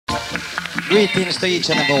Greetings to each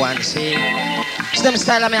and every one, see. It's them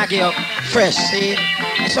style I give you fresh, see.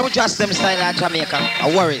 It's not just them style of Jamaica,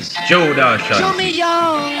 I worries. Joe Dasha. Show me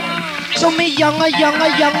young, show me young.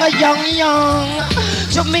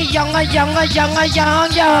 Show me young.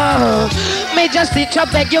 May just teacher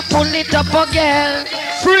beg you pull it up again.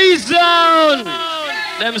 Freeze down!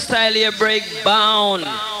 Them style here break bound.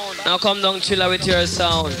 Now come down chiller with your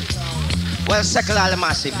sound. Well, circle all the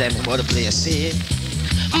massive them for the place, see.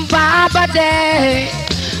 Baba day,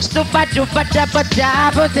 stupa dupa dabba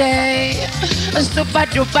dabba day, stupa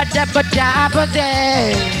dupa dabba dabba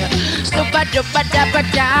day, stupa dupa dabba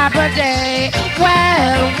dabba day.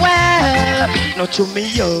 Well, not to me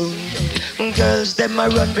young. Girls, them a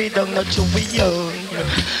run me down, not to be young.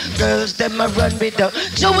 Girls, them a run me down.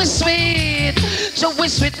 Joe is sweet,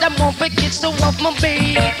 them won't be kids to walk my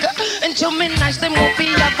big. And Joe me nice, them won't be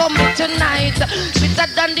for me tonight. Sweeter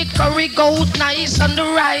than the curry goat, nice on the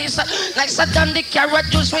rice. Nicer than the carrot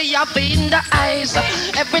juice we have in the ice.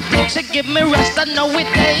 Everything she give me rest, I know it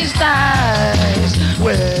tastes nice.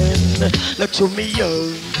 When, look to me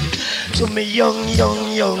young, to me young,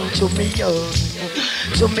 to me young.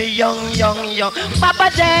 To me young. Baba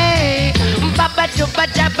day, Baba dooba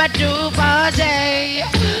dabba dooba day,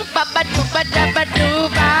 Baba dooba dabba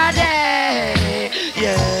dooba day.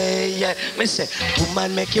 Yeah. Me say,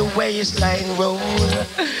 woman make your waistline roll.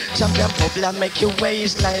 Champion Pobla make your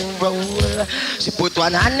waistline roll. She put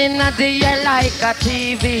one hand in the air like a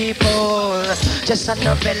TV pole. Just on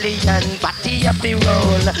her belly and body up the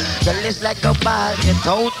roll. Girl is like a ball, get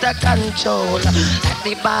out of control. Like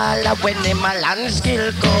the ball when them a land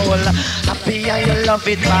skill goal. Happy and you love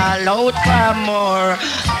it, ball out for more.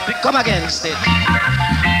 Come against it.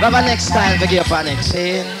 We have a next style for give on it,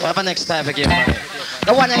 see? We have a next style for give on it.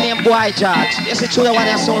 The one named Boy George. Yes, it's true, the one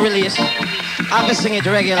that's so released. I've been singing it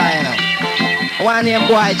regular, you know. The one named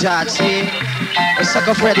Boy George, see? The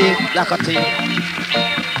second Freddy, Blacka.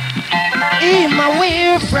 In my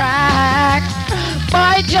wear frack.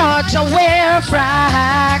 Boy George, I wear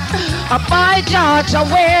frack. A Boy George, I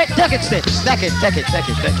wear. Take it, Stitch. Take it.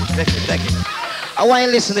 I want you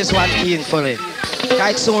to listen to this one painfully.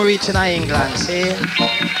 It's soon reaching England, see?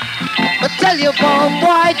 But tell you about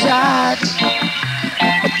Boy George.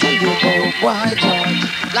 Tell you about Boy George.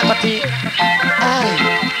 Blacka.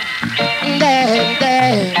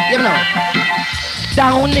 Then, you know.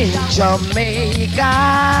 Down in Jamaica,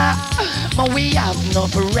 but we have no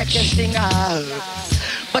record singer.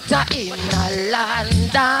 But in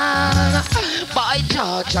London, Boy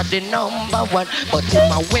George are the number one. But him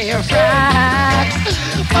a wear frack.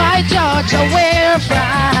 Boy George a wear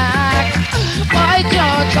frack. Boy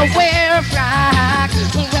George a wear frack.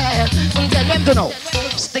 Well, then them to know.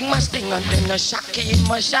 Sting my sting and then a shock in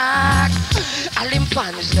my shock. All him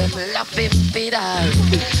fans them love him for that.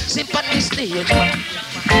 Sympathy stage.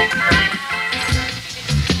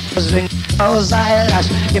 Swing those eyelash,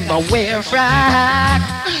 him a wear frack.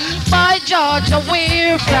 Boy George a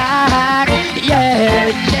wear frack.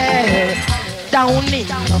 Yeah. Down in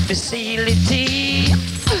the facility,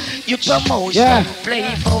 you promotion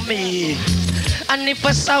play for me. And if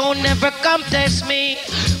a sound never come test me,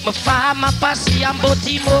 my farmer posse and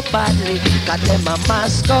booty more badly. Got them a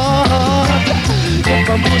mascot. The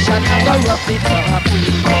promotion I go rough it up.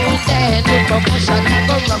 Oh then the promotion I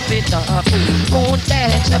go rough it up. Oh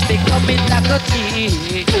then she be coming like a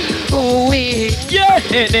key. Oh we. Yeah,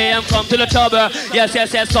 they come to the trouble. Yes,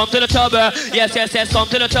 come to the trouble. Yes, come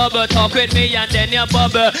to the trouble. Talk with me and then you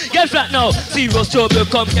bubble. Get flat now. Zero trouble,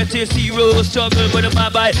 come get it. Zero trouble, but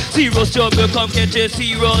bye. Zero trouble, come get it.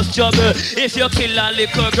 Zero trouble. If you kill a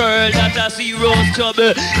little girl, that's a zero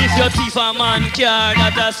trouble. If you thief a man car,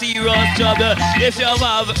 that's a zero trouble. If you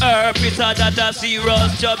have herpes, that's a zero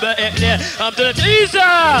trouble. I'm to the teaser.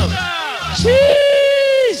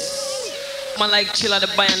 Jeez. Man like chill at the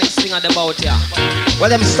bar and sing at the bout, yeah. Well,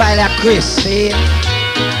 them style like Chris, see?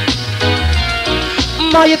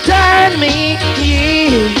 More you turn me,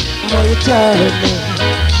 yeah. More you turn me.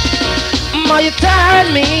 More you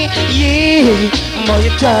turn me, yeah. More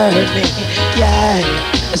you turn me, yeah.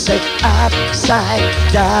 I say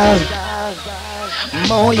upside down.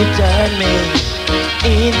 More you turn me,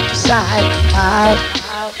 inside out.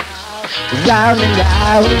 Round and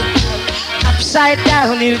round. Upside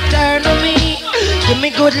down you turn on me. Give me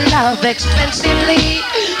good love expensively.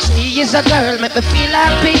 She is a girl, make me feel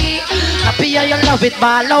happy. Happy how you love it,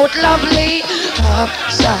 ball out lovely.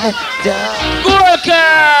 Upside down.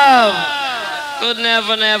 Welcome! Could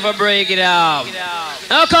never break it up.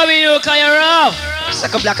 How come you can you rough?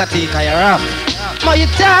 Suck a Blacka tea, can you rough? More you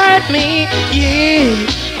turn me, yeah.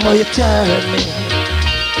 More you turn me.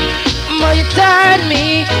 More you turn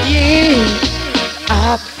me, yeah.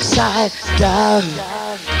 upside down.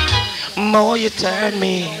 More you turn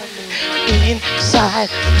me inside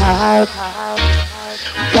out.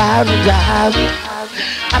 Round and round,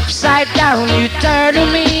 upside down you turn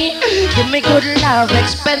me. Give me good love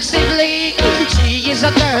expensively. She is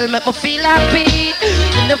a girl, make me feel happy.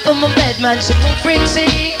 Enough for my bed, man, she move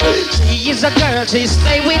frenzy. She is a girl, she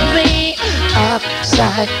stay with me.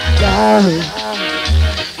 Upside down,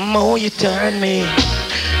 more you turn me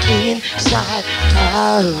inside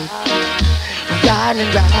out. Round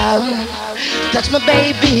and round, touch my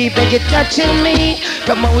baby, beg you touching me.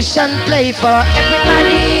 Promotion play for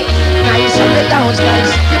everybody. Nice up your downs,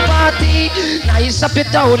 nice up your party. Nice up your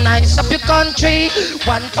town, nice up your country.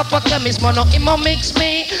 One papa chemist, mono imo mix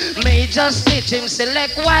me. Major stitch him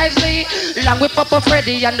select wisely. Long with Papa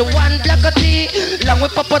Freddy and the one Blacka tea. Long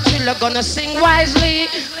with Papa Chiller gonna sing wisely.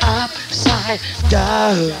 Upside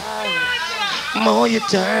down, more you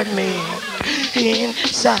turn me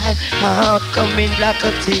inside out, come in like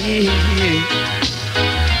a tea.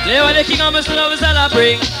 Play what the king of Mr. Love is all I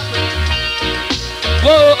bring.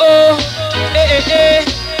 Whoa, oh,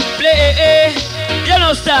 play, you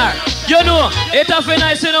know star. You know, it a fi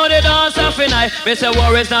nice, you know the dance a fi nice. Me say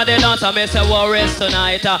war is not the dance, me say war is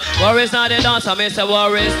tonight. War is not the dance, me say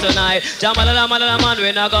war is tonight. Jamalala man,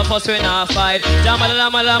 we not go fuss, we not fight.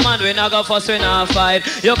 Jamalala man, we not go fuss, we not fight.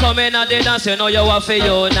 You come in at the dance, you know you want fi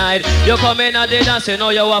unite. You come in at the dance, you know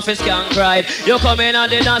you want fi skank ride. You come in at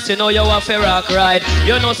the dance, you know you want fi rock ride.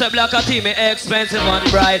 You know say Blacka team me expensive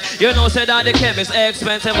and bright. You know say that the chemist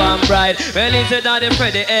expensive and bright. Well, he said that the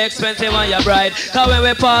Freddy expensive and your bride. Cause when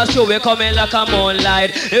we pass through, we come in like a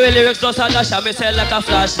moonlight. The lyrics just a dash and me say like a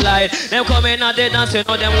flashlight. Them come in and they dance, you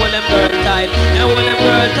know them hold them girl tight. Them hold them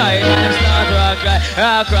girl tight and them start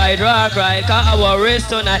rock right, rock right. Cause our wrist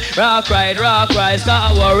tonight, rock right, cause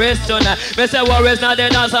our wrist tonight. Me say war is not the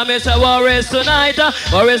dance and me say war is tonight.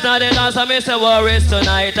 War is not the dance and me say war is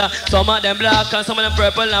tonight. Some of them black and some of them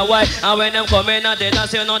purple and white. And when them come in and they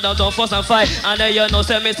dance, you know them don't fuss and fight. And then you know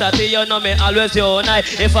say me T, you know me always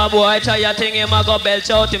unite. If a boy try a thing, him a go belch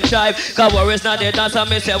out him tribe. Cause war is not the dance and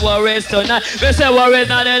me say war is tonight. Me say war is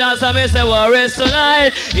not the dance and me say war is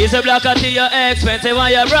tonight. He's a Blacka tea, you're expensive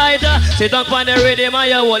and you're brighter. Sit down on the rhythm and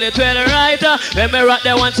you hold it well right. When me rock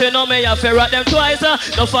them once, you know me have to rock them twice.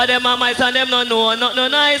 No for them a mice and them no know, not no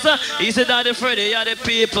nice. He said that the Freddy, you're the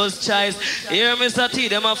people's choice. Here Mr. T,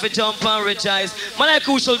 them have to jump and rejoice. Man like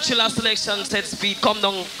crucial chiller selection, set speed, come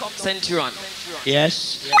down, Centurion.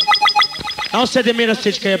 Yes. Now say the middle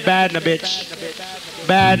stitch, cause you're bad na bitch.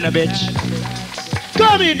 Bad na bitch.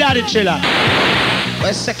 Come in, daddy chiller.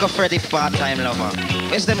 Where's Second Freddy part-time lover?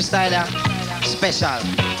 Where's them style special?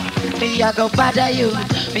 Me a go bother you,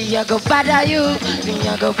 me a go bother you, me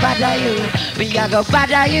a go bother you, me a go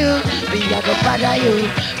bother you, me a go bother you,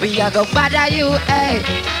 me a go bother you, hey.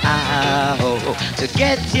 Oh, to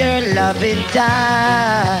get your loving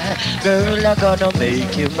time, girl, I'm gonna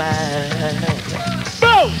make you mine.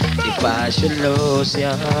 If I should lose you,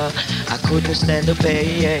 I couldn't stand the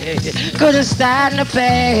pain. Couldn't stand the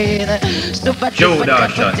pain. Stupid duper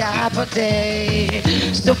dapper day.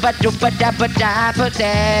 Stupid duper dapper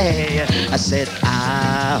day. I said,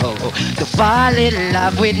 ow, to fall in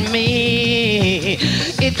love with me,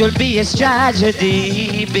 it will be a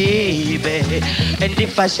tragedy, baby. And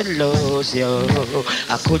if I should lose you,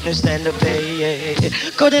 I couldn't stand the pain.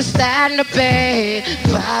 Couldn't stand the pain.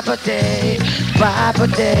 Papa day, Papa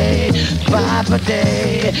day, Papa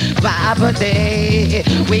day, Papa day.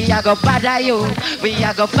 We a go bother you, we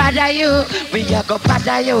a go bother you, we a go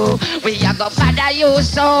bother you, we a go bother you.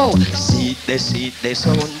 So see the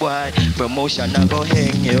sound boy, promotion a go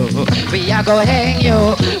hang you. We a go hang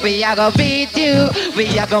you, we a go beat you,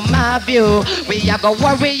 we a go mob you, we a go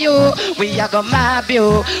worry you, we a go mob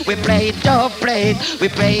you. We play dubplate, we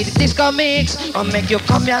play the disco mix, or make you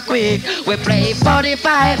come here quick. We play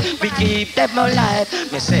 45, we keep them alive.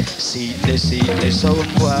 Me say, see the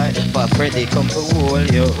sound boy, but Freddy come to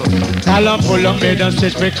hold you. Tell them pull up made and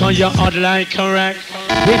stitch because you're odd like correct.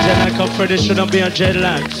 Vision like a Freddy shouldn't be a jet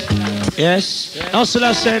lag. Yes? Now so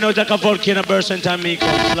let's say no Jack of volcano burst and time me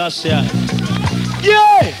comes last year.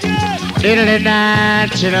 Yeah! Diddly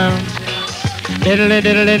night, you know.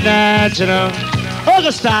 Diddly night, you know.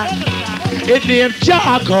 Augustin, it named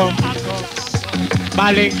Jaco.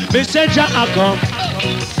 Baling, me say Jaco.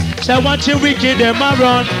 Say what you wicked them a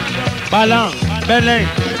run. Balang, Beleng,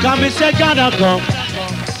 come and say God a come.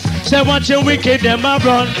 Say what you wicked them a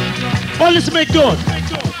run. Oh, listen me good.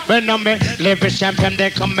 When I'm me, live with champion, they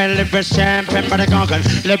come and live with champion, but the gongon.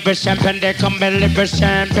 Live with champion, they come and live with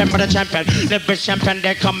champion, but the champion. Live with champion,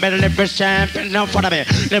 they come and live with champion. Now follow me.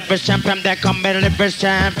 Live with champion, they come and live with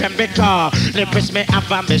champion. Because live with me,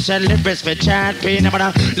 have a mission, live with me, champion.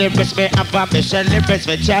 Live with me, have a mission, live with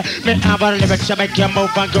me, champion. Me have a lyrics to make you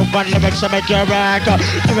move and go on, lyrics to make you rock,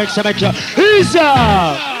 lyrics to make you ease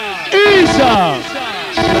up, ease up.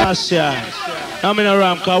 Last year, I'm in a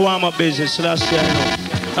ramp, cause warm up business last year.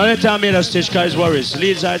 Only time me the stage, cause worries.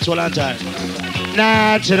 Leads are all on time.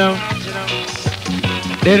 Not, you know.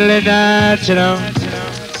 Diddly not, you know.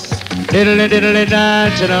 Diddly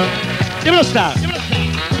not, you know. Give me a stop.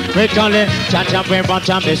 We call it Chan we want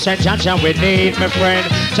to be said, Chan we need, my friend.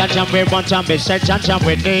 Chan we want to be said, Chan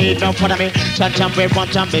we need. Don't follow me. Chan we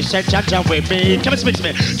want to be said, Chan we need. Come and speak to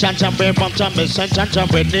me. Chan we want to be said, Chan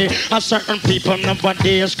we need. A certain people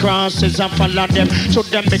nowadays crosses and follow them. So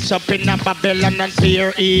them mix up in a Babylon and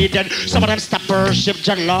fear Eden. Some of them stop worship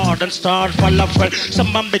the Lord and start follow well. Some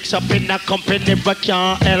of them mix up in a company but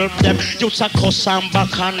can't help them. Use a cuss and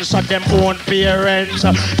backhand so them own parents.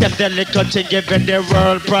 Them the little thing giving the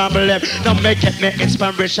world problem. Now make it me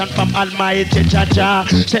inspiration from Almighty Jaja.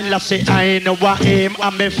 Say, say I know what him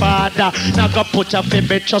and my father. Now go put up in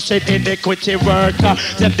me trust in iniquity worker.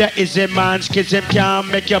 Them there is a man's kids him can't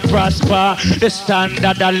make you prosper. The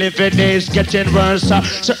standard of living is getting worse.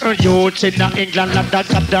 Certain youths in England like that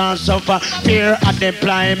got dance over fear and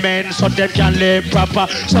employment so them can live proper.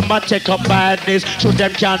 Some take up badness so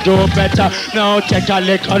them can do better. Now take a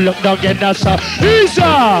look down in us. Ease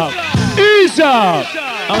up! Ease up!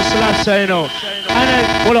 I'm still saying, you know. And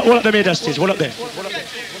I, hold up the middle stage, hold up there.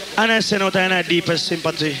 And I send out my deepest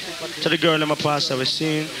sympathy to the girl in my past I've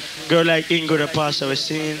seen. Girl like Ingrid, the past I've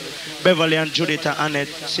seen. Beverly and Judith and Annette,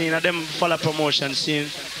 seen. And them follow promotion, seen.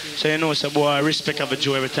 So you know, so boy, respect of a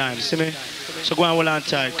Jew every time, see me? So go and hold on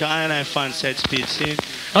tight, because I and I fan said speed, see?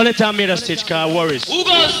 Only time middle stage, because worries. Who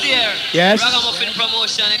goes there? Yes? Ragamuffin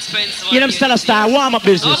promotion, expensive. Yeah, them still a star, warm up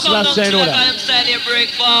business. No, Last time, you know that. them style they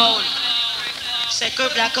break down. Second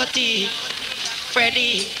Blacka,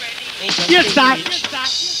 Freddy. Yes, sir.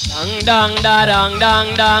 Dang, dang, da, dang,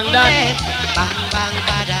 dang, dang, dang. Bang, bang,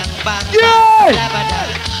 badang, bang, Yeah!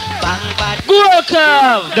 bang, bang,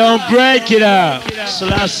 Welcome! Don't break it up.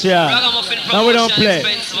 Celestia. Ragamuffin Now we don't promotion, play.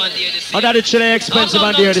 expensive on the air this Oh, year. that is Chile expensive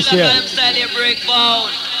on the air this year. Them style they break down.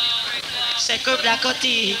 Second Blacka,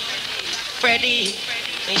 Freddy.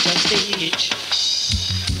 Ain't on stage.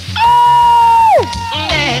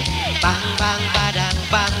 Bang, bang, badang,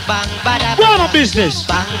 bang, bang, badang. Warm up business.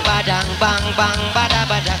 Bang, badang, bang, bang, bada,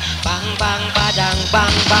 bada. Bang, bang, badang,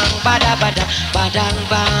 bang, bang, bada, bada. Badang,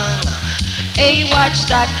 bang. Hey, watch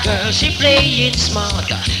that girl, she playing smart.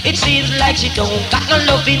 It seems like she don't got no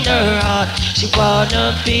love in her heart. She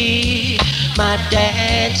wanna be my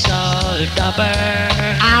dancehall dubber.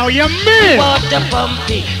 How you mean? Water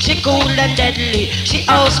pumpy, she cool and deadly. She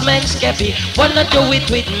houseman scabby, wanna do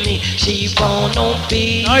it with me. She wanna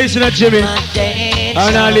be Oh, isn't that Jimmy? my dancehall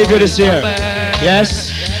I'll now leave you this year. dubber.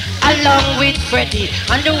 Yes? Along with Freddy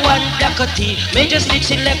and the one Blacka, Major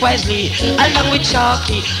Snitching like Wisely. Along with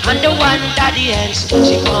Sharky and the one Daddy Hands.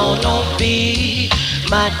 She wanna be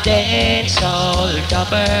my dancehall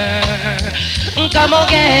dubber. Come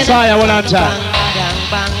again. Sorry, I went on Bang time. badang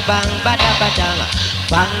bang bang bada badang.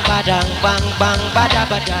 Bang badang bang bang bada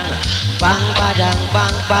badang. Bang badang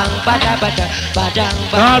bang bang bada badang. Badang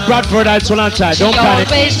bang. Not Bradford, that's one on time. She Don't panic.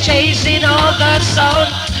 always chasing all the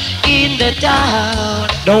sound in the town.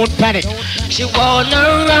 Don't panic. She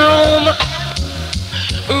wanna roam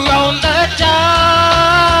around the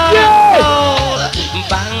town. Yeah.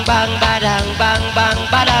 Bang bang badang bang bang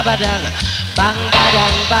bada badang. Bang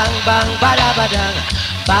badang bang bang bada badang.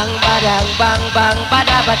 Bang badang bang bang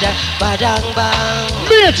bada badang. Badang bang.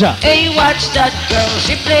 Major. Hey, watch that girl,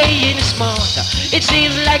 she playing smart. It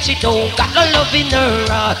seems like she don't got no love in her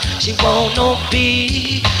heart. She wanna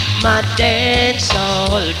be my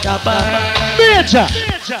dancehall dubber. Major.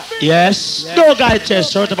 Yes. No guy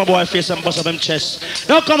test. Hurt up a boy face and bust up him chest.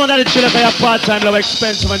 Now come on that chill for your part-time love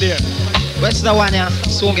expensive my dear. Where's the one, yeah?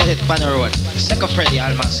 Soon get it on the road. Second Freddy,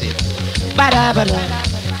 I'll see it. Bada bada,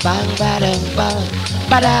 bang bada bang,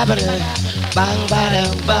 bada bada, bang bada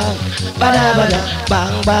bang, bada bada,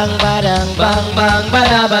 bang bang bada bang bang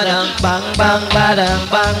bada bada, bang bang bada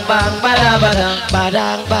bang bang bada bada,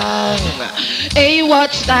 badang bang. Hey,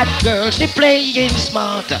 watch that girl, she playing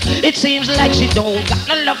smart. It seems like she don't got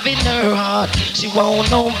no love in her heart. She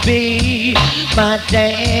wanna be my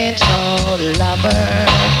dancehall lover.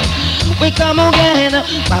 We come again,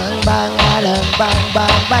 bang bang bada bang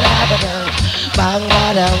bang bada bada, bang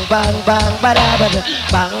badang bang bang badabada,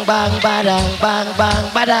 bang bang badang bang bang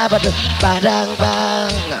badabada, badang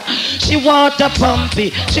bang. She water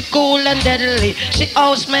pumpy, she cool and deadly, she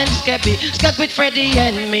houseman scabby, scat with Freddy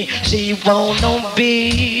and me. She wanna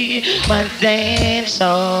be my dance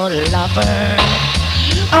all lover.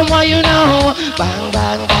 And why you know, bang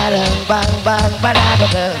bang badang bang bang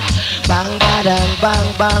badabada, bang badang bang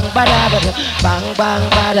bang badabada, bang bang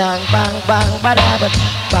badang bang bang badabada,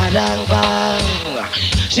 badang bang.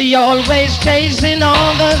 She always chasing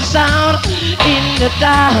all the sound in the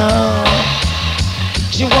town.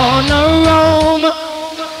 She wanna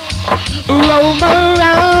roam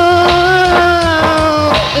around.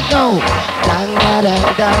 Go, dang da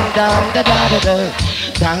dang dang dang da da da da.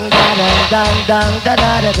 Dang dang dang dang da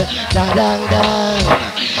da da da dang dang.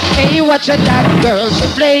 Hey, watch that girl, she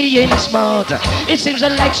playing smart. It seems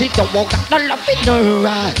like she don't walk out the love in her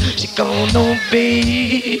eye. She gonna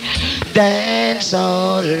be dance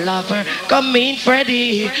all lover. Come in,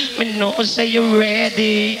 Freddy. Me know say you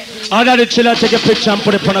ready. I got the chiller, take a picture and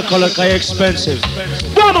put it on a color, cause it's expensive.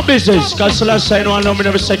 Go my business, cause the last time I know me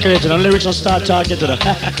never circulated and lyrics will start talking to them.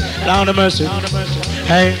 Down the mercy.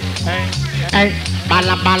 Hey, hey.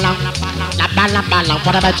 Bala bala, la bala bala,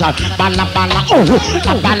 what about you? Bala bala, oh,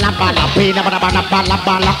 la bala bala, pina bala bala bala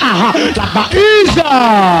bala, aha, la ba Isa.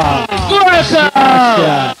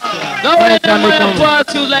 Now when I'm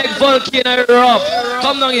part you like volcano rough.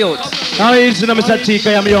 Come down, youth. Now easy, no Mr.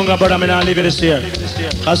 Tika, I'm younger, but I'm not leaving this year.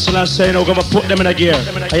 As soon as I say, no, gonna put them in a gear.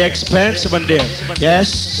 Are you expensive and there?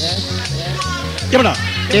 Yes. Give me now.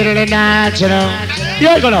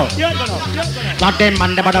 You're gonna. Not them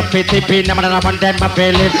and them are 50 pin, them are one them are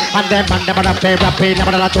failing, and them and them are favorite pin, them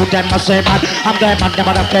are two them are same, and them and them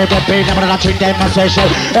are favorite pin, them are three them are session.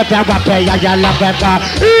 If you want pay, I love them.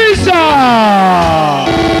 Isa!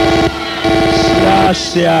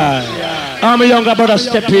 I'm a younger brother,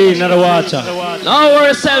 step in the water. Now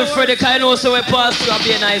we're self-ready, cause I know so we pass through and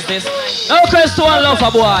be nice this. No curse to one love a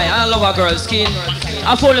boy, I love a girl, skin,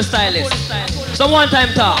 a full stylist. So one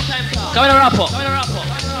time talk, come in a rapper.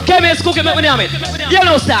 Chemist cooking make me name it.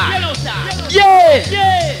 Yellow Star. Yeah.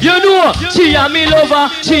 You know, she and me lover,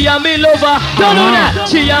 she and me lover. Don't know that.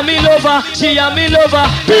 She and me lover, she and me lover.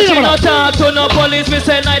 She not talk to no police, me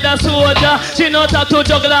say neither soldier. She not talk to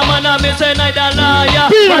juggler man, me say neither liar.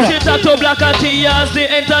 But she talk to Blacka as the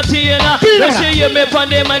entertainer. When she hear me from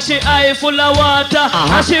the mic, she eye full of water.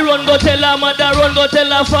 And she run go tell her mother, run go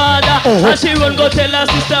tell her father. And she run go tell her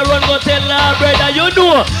sister, run go tell her brother. You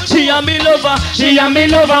know, she and me lover, she and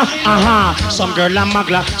me lover. Some girl a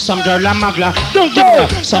magla, some girl a magla. Don't give up.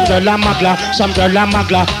 Some girl a magla, some girl a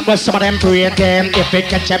magla. But some of them pray them if it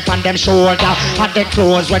catch up on them shoulder. And they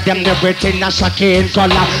clothes with them everything a shocking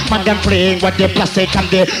color. Man them playing with the plastic and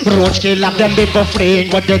the roach kill of them people playing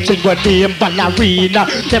with the thing with the ballerina.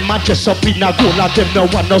 Them a dress up in a gold, them no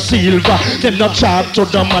want no silver. Them no charge to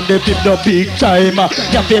them and they give no big time.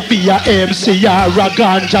 You have be a MC or a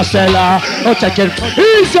ganja seller. Oh, take it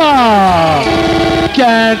easy.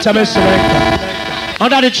 Can't tell me select.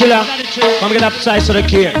 Under the chiller, I'm gonna upsize to the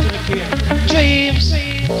key. Dreams,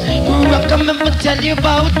 rock 'em, let me tell you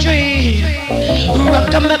about dreams.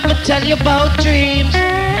 Rock 'em, let me tell you about dreams.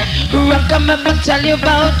 Rock 'em, let me tell you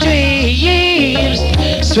about dreams.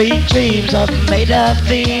 Sweet dreams are made of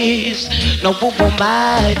these. No one will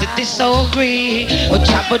mind that disagree. We'll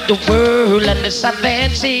travel the world and the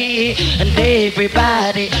seven sea, and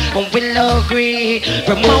everybody will agree.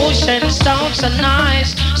 Promotion sounds so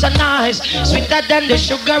nice, so nice. Sweeter than the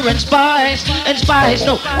sugar and spice, and spice.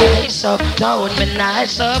 No, nice up town, me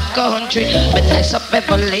nice up country, me nice up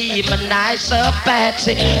Beverly, me nice up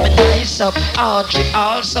Patsy, me nice up Audrey,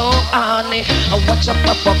 also honey. I watch up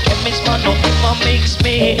a chemist, man, no him makes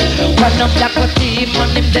me. One of Blacka team on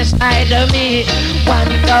him just side of me.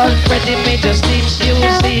 One called Freddy, me just seems you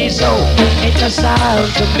see. So it just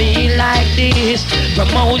sound to me like this.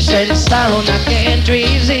 Promotion sound I can't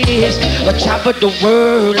resist. But travel the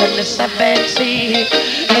world and the seven sea.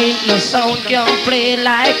 Ain't no sound can play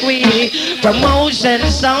like we. Promotion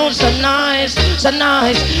sounds so nice, so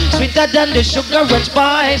nice. Sweeter than the sugar and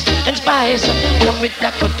spice, and spice. Come with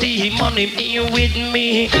Blacka team on him here with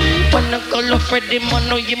me. Wanna call up Freddy, man,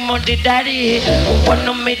 know you more the daddy.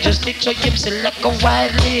 Wanna me just stick so you select a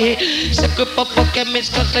widely. Secret papa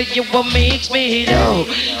chemist cause you what makes me know.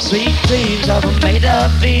 Sweet dreams are made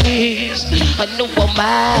of these. I know I'm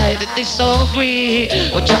mad that they so agree.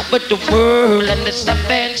 We'll travel the world and the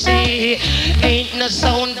seven sea. Freddy. Ain't no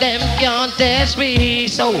sound them can't test me.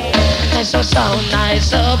 So nice up sound,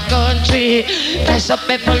 nice up country, nice up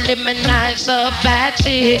Beverly, nice up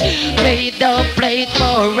Patsy. Play the plate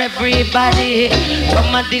for everybody.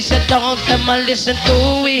 From a decent down, them a listen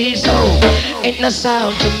to it. So ain't no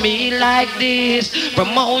sound to me like this.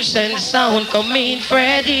 Promotion sound coming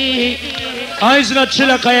Freddy. I is not chill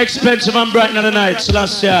like I expensive and bright in the night, so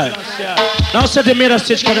last year. Now set the mirror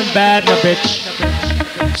stitch getting bad, my bitch.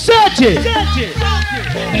 Set it!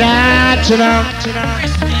 Natural.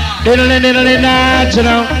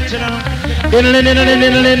 Natural.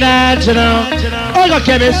 All the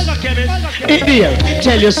chemists. It there.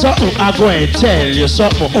 Tell you something, I go and tell you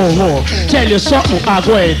something. Tell you something, I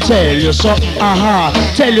go and tell you something.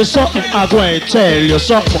 Tell you something, I go and tell you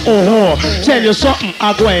something. Tell you something,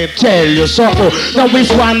 I go and tell you something. Now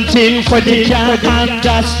it's one thing for the can't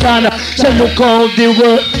understand. So look how the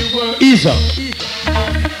world is up.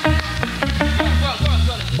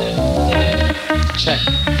 Check.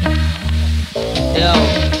 Yo.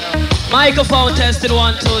 Microphone tested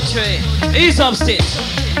 1, 2, 3. Ease up, Stitch.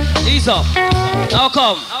 Ease up. Now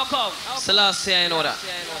come. Selassie, I know that.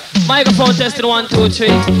 Microphone tested 1, 2, 3.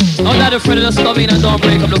 Now that the Freddy just come in and don't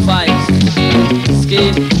break up the vibes.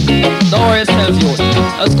 Ski. Don't worry yourself, you.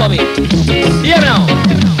 Let's come in. Hear me now.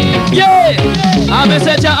 Yeah! I'm a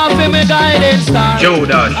set you up for me guiding star.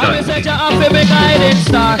 I'm a set you up for me guiding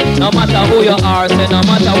star. No matter who you are, say no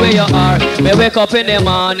matter where you are. Me wake up in the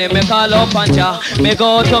morning, me call up on Jah. Me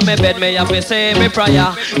go to me bed, me have to say me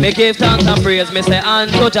prayer. Me give thanks and praise, me say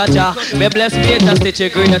unto Jah. Me bless Peter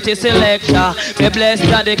Stitch, greatest selector. Me bless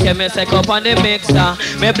Daddy K, me say cup on the mixer.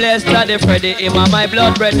 Me bless Daddy Freddy, him and my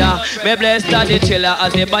blood brother. Me bless Daddy Chiller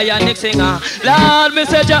as the bionic singer. Lord, me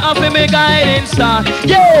say Jah up for me guiding star.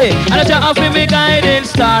 Yeah! And Jah up for me guiding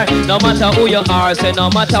star. No matter who you are, say no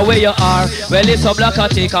matter where you are. Well, it's a Blacka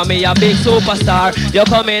take on me a big superstar. You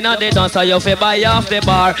come in at the dance, so you fi buy off the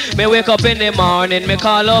bar. Me wake up in the morning, me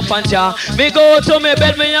call up on Jah. Me go to me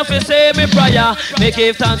bed, me have to say me prayer. Me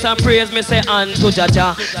give thanks and praise, me say unto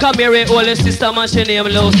Jah. Come here, holy sister, man, she name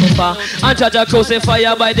Lucifer. And Jah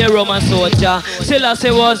crucified by the Roman soldier.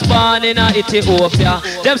 Selassie was born in Ethiopia.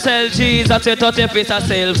 Them sell Jesus to 30 pieces of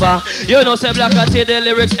silver. You know, say Blacka take the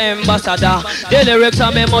lyrics ambassador. The lyrics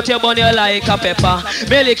are me mouth, you burn you like a pepper.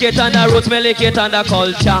 Me lick it on the roots, me lick it on the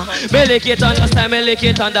culture. Me lick it on the style, me lick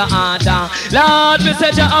it on the order. Lord, me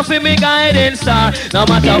say Jah offer me guiding star. No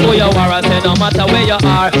matter who you are, I say no matter where you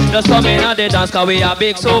are. Just come in at the dance, cause we a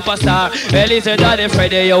big superstar. Well, is it Daddy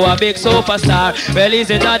Freddy, you a big superstar. Well, is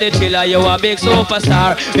it Daddy Chiller, you a big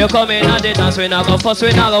superstar. You come in at the dance, we not go fuss,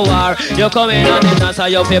 we not go war. You come in at the dance,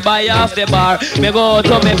 you fi buy off the bar. Me go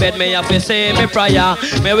to me bed, me have to say me prayer.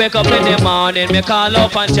 Me wake up in the morning, me call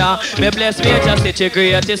up on Jah. Me bless me just the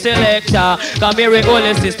greatest selector. Cause me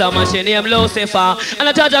holy sister, man, she name Lucifer. And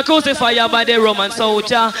a Jah crucified by the Roman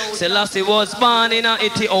soldier. Selassie was born in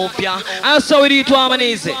Ethiopia. And so we do it to him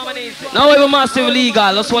easy. Now we have massive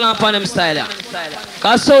legal, let's hold on upon them style.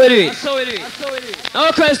 Cause so we do it. Now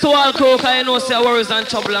request to all crew, cause you know say worries and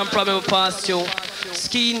trouble and problem past you.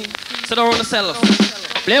 Skin, so don't run yourself.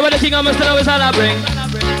 Play with the king of Mr. Always all I bring.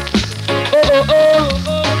 Oh.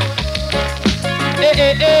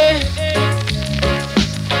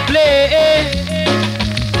 Play.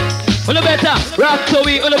 Uno better, rock to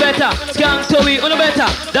we, uno better, skank to we, uno better,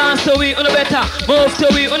 dance to we, uno better, move to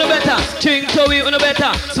we, uno better, drink to we, uno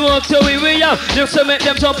better, smoke to we have. Lyrics to make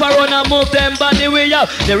them jump around and move them body we have.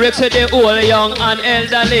 Lyrics to the old, young and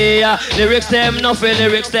elderly. Lyrics them nothing,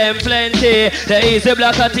 lyrics them plenty. The easy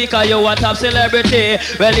Blacka ticker, you a top celebrity.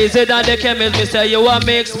 Well, easy than the chemist, me say you a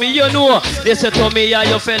mix me, you know. Listen to me,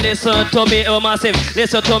 you feel listen to me, oh massive.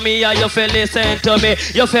 Listen to me, you feel listen to me.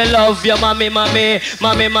 You feel love your mommy.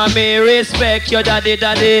 Respect your daddy.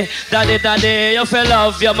 You feel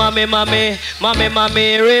love your mommy.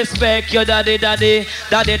 Respect your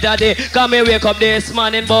daddy. Come here, wake up this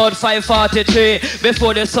morning about 5:43.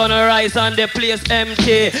 Before the sun rise and the place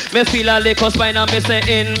empty. Me feel a little spine and me say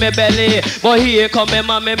in me belly. But here come me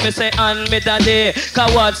mommy, me say and me daddy.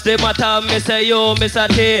 Cause what's the matter, me say yo, Mr.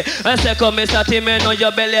 T. I say come Mr. T, me know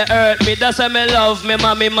your belly hurt me. That's why me love me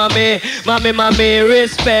mommy.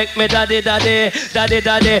 Respect me daddy.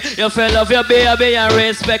 You feel love your baby and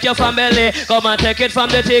respect your family. Come and take it from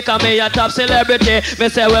the tick and me a top celebrity. Me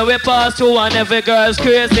say when we pass through and every girl's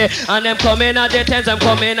crazy. And them coming at the 10s, them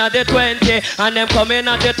coming at the 20. And them coming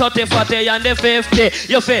at the 30, 40 and the 50.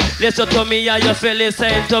 You feel listen to me and you feel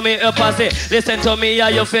listen to me opposite. Listen to me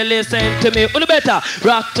and you feel listen to me. Uno better,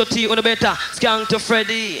 rock to T, uno better, skank to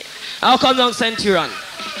Freddy. How come down Centurion?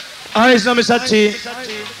 I is no Mr. T.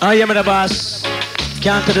 I am the boss.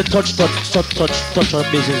 Can't do the touch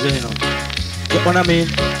up business, you know. Get what I mean?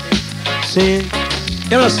 See?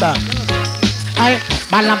 You understand? Hey,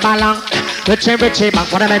 bala, Richie, man,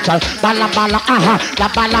 fundamental. Bala, aha, la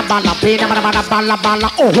bala, pina, bala,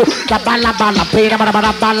 oh, la bala, pina,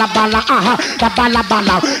 bala, aha, la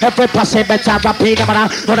bala, every possible time, pina,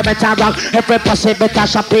 fundamental, every possible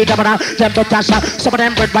time, pina, them betasha, some of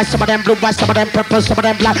them red, white, some of them blue, white, some of them purple, some of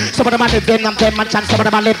them black, some of them are living on them, and some of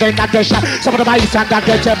them are living on the shop, some of them are eating that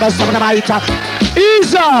they some of them are eating.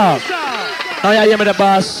 Easy! Oh yeah, hear me the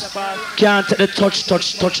boss. Can't take the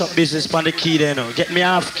touch up business on the key there, no. Get me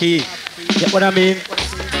off key. Get what I mean?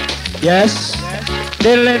 Yes?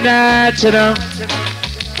 Little in that, you know.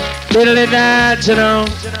 Little in that, you know.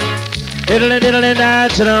 Little in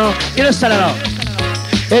that, you know. You understand it now?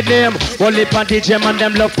 It name, only pan DJ man,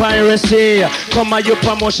 them love piracy. Come on, you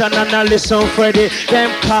promotion and I listen Freddy. Them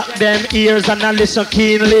cock them ears and I listen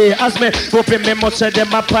keenly. As me, whooping me much say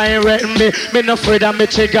them a pirate me. Me no afraid of me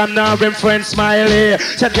chicken nor them friend smiley.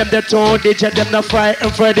 Send them the two DJ, them no frighten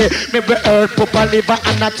Freddy. Me be earth, pupa liver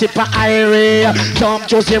and a tip of irie. Tom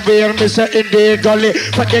Josie wear me say in the gully.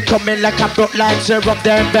 But they come in like a broke like syrup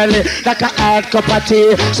them belly. Like a hard cup of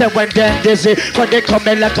tea. Say when them dizzy. But they come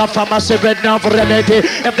in like a pharmacy red now for remedy.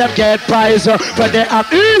 If them get prize, but they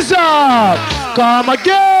have ease up. Come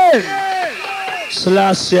again.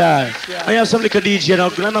 Selassie. I have some little DJ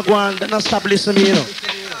now. I'm not going to stop listening to me, you know.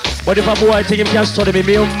 But if a boy think him can study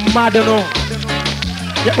me, I'm mad, you know.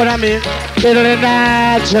 Get what I mean? Little in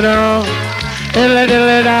that, you know. Little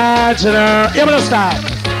in that, you know. You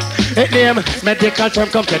understand? It name medical term,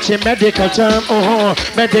 come catch him, medical term,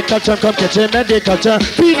 medical term, come catch him, medical term,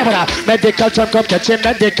 medical term, come catch him,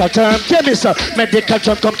 medical term, give me some medical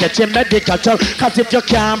term, come catch him, medical term, cause if you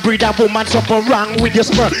can't breathe a woman, something wrong with your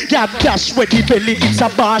sperm, yeah, dash with the belly, it's a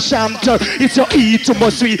bar shamter, it's your eat too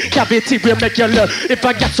much sweet, cavity will make you learn, if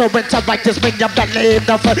I get so enteritis, bring your belly in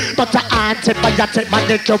the front, but I antibiotic, my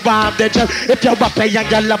nigga, round the gym, if you're up and you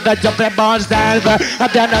love the jump, the balls down,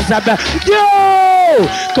 and then I said, yo,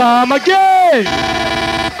 come again!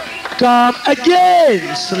 Come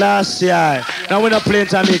again! Selassie. Now we're not playing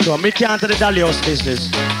Tamiko. Me can't do the Dolly House business.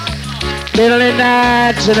 Little in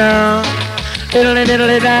that, you know. Little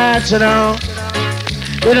in that, you know.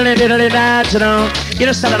 Little in that, you know. You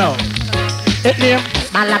understand it now? It name.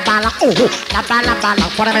 Bala, oh, la bala,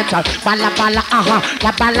 fundamental. Bala, aha,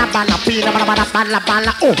 la bala, pina, bala,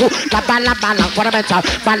 oh, la bala, fundamental.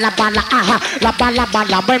 Bala, aha, la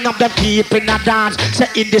bala, when of them keep in a dance, say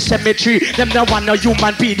in the cemetery, them no one no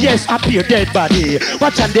human being, yes, appear dead body.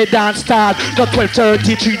 What time they dance start? The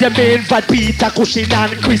 12:33, them invite Peter Cushing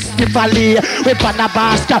and Christopher Lee, with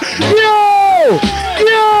Panabaska. Yo,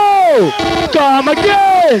 come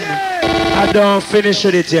again. I don't finish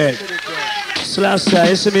with it yet. Selassie,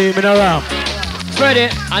 you see me around. Freddy,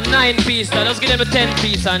 a 9-piece style. Let's give them a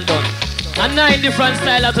 10-piece and done. A 9 different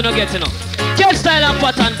style that you don't get, you know. Get style and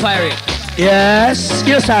pattern pirate. Yes,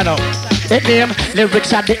 yes I know. It name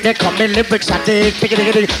lyrics are they come in lyrics are they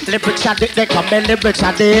lyrics are they come in lyrics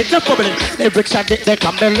are they no problem lyrics are they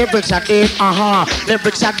come in lyrics are they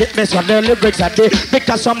lyrics are they miss on the lyrics are they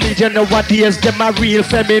because some DJ nowadays them are real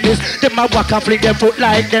feminists them a walk and fling them foot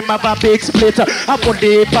like them have a big split I put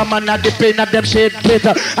the man at the pain of them shit split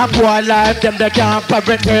a boy like them they can't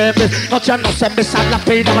parent them not you know say me sad la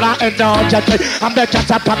pain of the energetic I'm the cat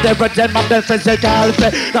up of the rhythm of the physical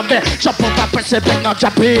I'm the chop up a precipitate not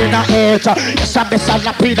jumping it yes, I'm a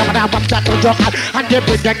lapina, but I want that to draw and they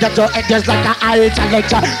bring them to and there's like a eye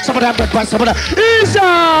lecture. Some of them breakfast, some of them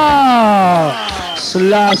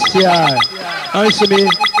Selassie. Now you see me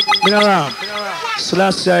around.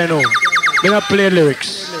 Selassie, I know. Me not play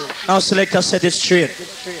lyrics. Now selector set it straight.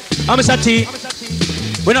 I'm Mr. T.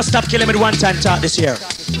 We not stop killing with one time talk this year.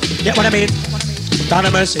 Get what I mean? Down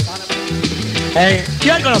to mercy. Hey,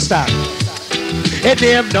 you ain't gonna stop. It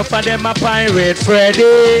name enough of them a pirate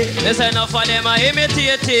Freddy. They say enough of them a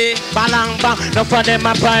imitate. Balang bang, enough of them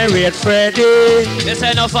a pirate Freddy. They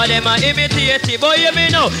say enough of them a imitate. Boy, you me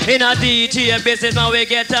know, in a DJ business now we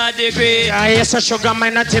get a degree. Yes, a sugar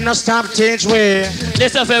man not in a stop change way.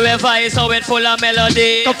 Listen for a voice so it full of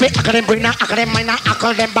melody. Don't fit academ bring na academ mind na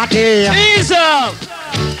academ body. Ease up!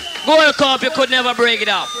 Gold cup, you could never break it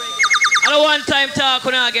up. And a one time talk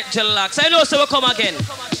when I get chillax. I know so we come again.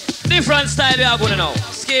 Different style we are going to know.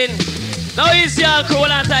 Skin. Now easy all crew, one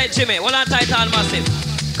on tight Jimmy, one on tight all massive.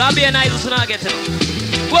 Can't be a nice so now get it.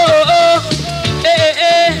 Whoa, oh,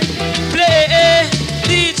 eh, play,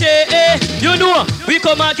 DJ, you know, we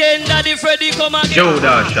come again, Daddy Freddy come again. Joe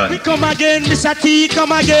Darshan. We come again, Mr. T,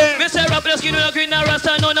 come again. Mr. Rapper, skin on a green, a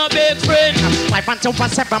rasta, no, no big friend. 5 1 2 1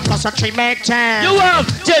 7 plus a 3 make 10. You have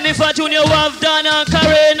Jennifer Junior, you have Donna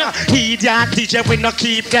Karen. Idiot DJ, we no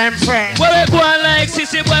keep them friends. Where we going like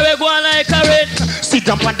Sissy, where we going like Karen. Sit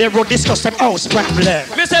down on the road, discuss them house problem.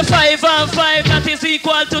 Mr. 5 and 5, that is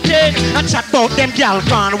equal to 10. And chat about them gal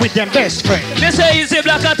gone with them best friend. Mr. Easy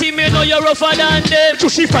Blacka team, you know you're rougher than them. So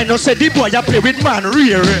she find out say the boy a play with man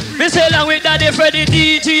rear. Mr. Long with Daddy Freddy,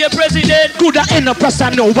 DJ president. Coulda end up as I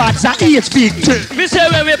know what's a age victim. Mr.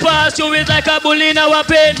 when we pass you, it's like a bull in our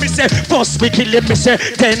pen. Me say first we kill him, me say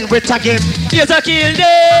then we tag him. Yes, I kill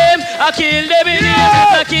them in the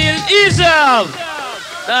I kill Israel.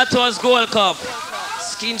 That was Gold Cup.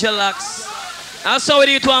 Skin Jalax. That's how we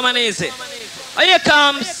do it to man easy. And here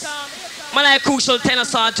comes man like crucial tenor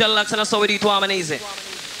Sergeant Jalax, and that's how we do it to man easy.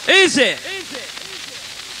 Easy.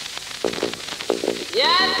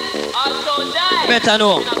 Yes, also die. Better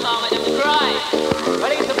know. You know, some of them cry.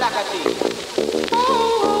 What is the Blacka tea?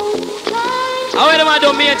 How are them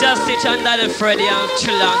do major stitch under the Freddy and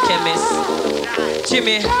Triller and Chemist?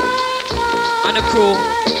 Jimmy and the crew.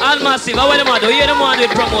 All massive. How are them do? You them want to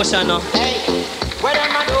do promotion now? Hey, where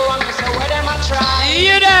them a do, I'm say where them a try.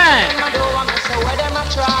 You there? Where them a do, I'm say where them a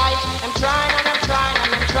try. I'm trying and I'm trying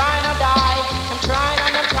and I'm trying to die. I'm trying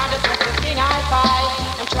and I'm trying to test the king high five.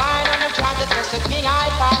 I'm trying and I'm trying to test the king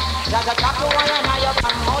high five. Just a talk to one and I up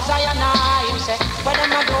and most I and I. You say where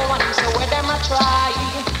them a do, I'm say where them a try.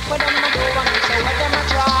 Where them a do, I'm say where them a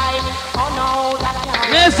try. Oh no, that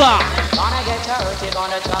can't. Never. Gonna get hurt, you're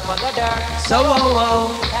gonna drop on the dirt. So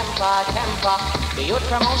Temper, the youth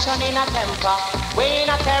promotion in a temper. We in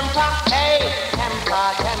a temper, hey,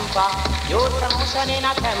 temper. Youth promotion in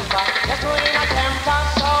a temper. Yes, we in a temper,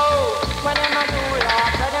 so when them a do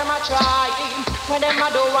that, when them a try. When them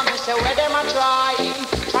a do what me say, when them a try.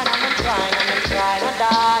 Trying and trying to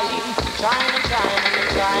die. Trying and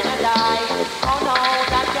trying to die. Oh no,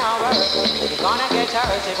 that can't work. You're gonna get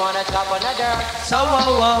hurt, you're gonna drop on the dirt. So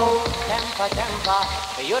Temper.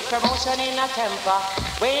 The youth promotion in a temper.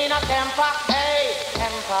 We in a temper, hey,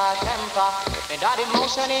 temper. The daddy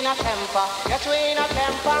motion in a temper. Yes, we in a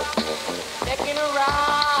temper. Taking a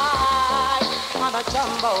ride on a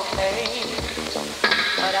jumbo plane.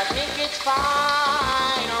 But I think it's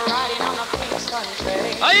fine riding on a Kingston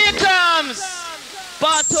train. Here comes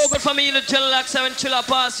part 2 good for me, little like 7 chiller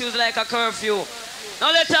pass use like a curfew.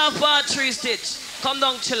 Now let's have part 3 stitch. Come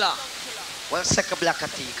down, chiller. Well, second Blacka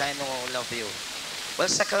tea, I know I love you. Well,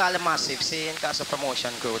 second all the massive, see, in case of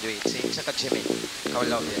promotion crew do it, see, second Jimmy, I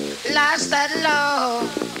love you. Last and low,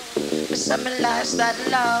 something last and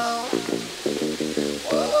low.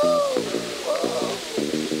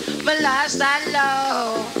 My last and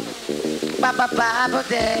low, Baba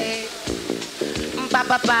day,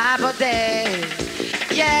 Baba day,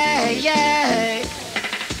 yeah.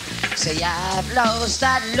 Say I've lost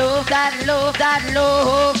that love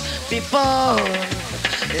before.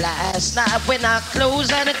 Last night when I close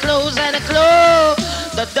the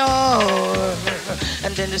door,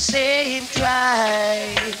 and then the same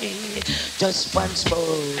try, just once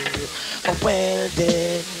more. Well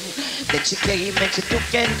then she came and she took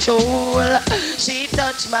control. She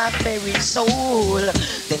touched my very soul.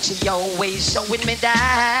 Then she always showing me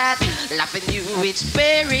that loving you it's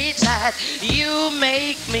very sad. You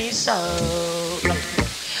make me so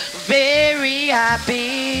very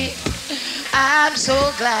happy. I'm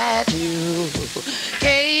so glad you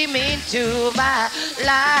came into my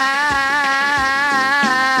life.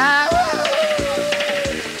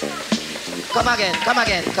 Come again.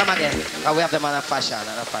 We have them on a fashion.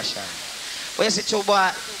 Well, you see, two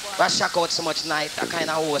boy, I shock out so much night, I kind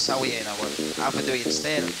of horse away, you know, but I have to do it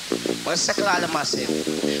still. Well, second all the massive.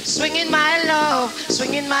 Swinging my loving,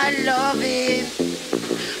 swinging my loving,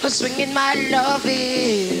 love.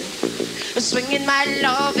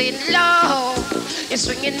 It's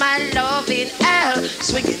swinging my loving, L.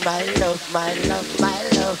 Swinging my love.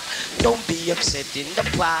 Don't be upset in the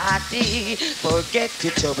party. Forget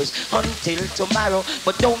your troubles until tomorrow.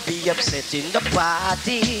 But don't be upset in the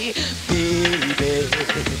party, baby.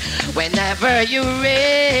 Whenever you're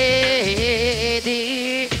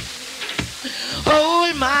ready,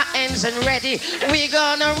 hold my hands and ready. We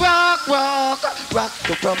gonna rock, rock, rock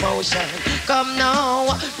to promotion. Come now,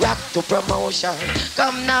 rock to promotion.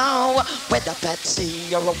 Come now, whether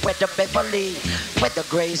Patsy or whether Beverly, whether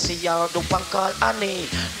Gracie or the one called Annie.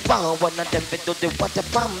 One of them fit do the water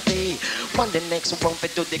pumpy. One the next one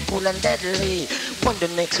fit do the cool and deadly. One the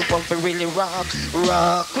next one for really rock.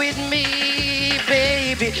 Rock with me,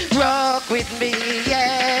 baby. Rock with me,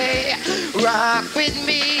 yeah. Rock with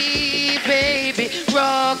me, baby.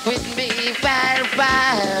 Rock with me,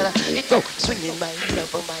 while it go swinging my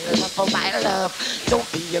love, oh my love, oh my love. Don't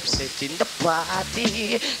be upset in the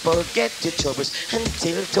party. Forget your troubles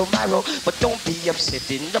until tomorrow. But don't be upset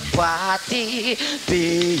in the party,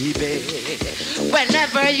 baby.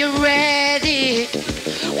 Whenever you're ready,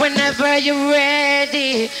 whenever you're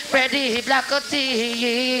ready, Freddy, Blacka.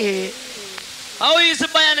 How is the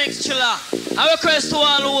Bionics chiller? I request to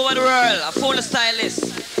all over the world. I phone the stylist.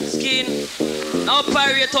 Skin. Now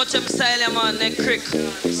pirate touch them style, man. Neck crick.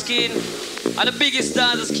 Skin. Are the biggest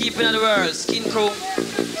dancers keeping in the world. Skin crew.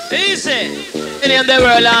 Easy. In the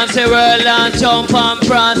world and say world and jump and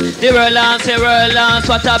prance. The world and say world and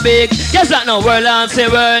what a big. Yes, that no world and say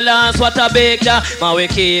world and what a big da. Man, we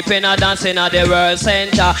keeping a dancing at the world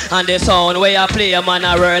center. And the sound where I play, man,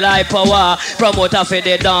 a world high power. Promoter for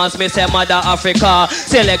the dance, me say Mother Africa.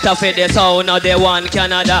 Selector for the sound of the one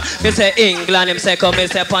Canada. Me say England, him say come, me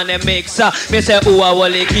say pan the mixer. Me say who a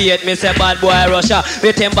Wally Gate, me say bad boy Russia.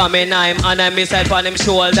 With him by me name and I me say pan him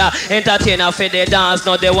shoulder. Entertainer for the dance,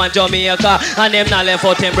 not the one Jamaica. And them not left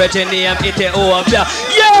out him bridging name, it is over.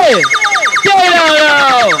 Yeah! Get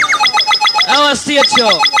out! I was stage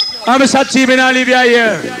show. I'm Mr. Team in Olivia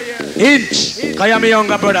here. Inch, because I'm a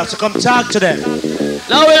younger brother, so come talk to them.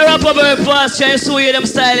 Now we'll wrap up our past, try to show you them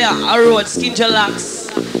style here. A road, skin locks.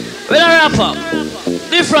 We'll wrap up.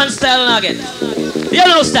 Different style nugget.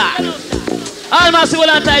 Yellow star. All massive will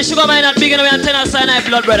anti sugar mine not big enough and tenor cyanide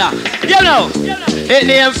blood brother. You know. It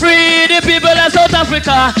name free the people of South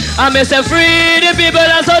Africa. I may say free the people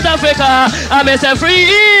of South Africa. I may say free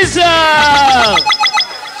Israel.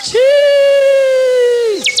 Cheese.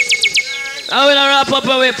 I will wrap up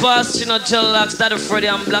our past, you know, Jellocks, Daddy Freddy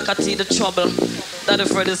and Blacka T, the trouble. Daddy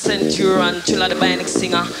Freddy Centurion, Chilla the Bionic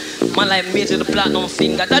singer. Man like Major the Platinum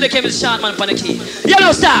Finger. Daddy came with short man for the key.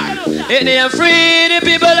 Yellow Star. It name free the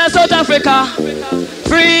people of South Africa.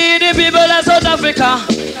 Free the people of South Africa.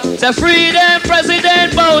 Say free them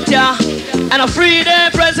president bout ya. And a free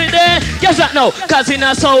them president. Guess what now? Cause in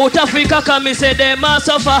a South Africa come me say them a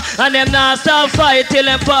suffer. And them not stop fight till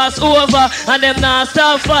them pass over. And them not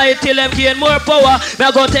stop fight till them gain more power. Me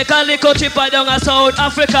a go take a little trip down a South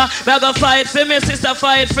Africa. Me a go fight for me sister,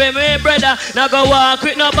 fight for me brother. Now go walk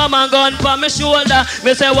with no bomb and gun for me shoulder.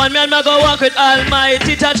 Me say one man me go walk with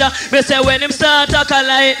Almighty Jaja. Me say when him start talk a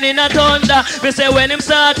lightning and thunder. Me say when him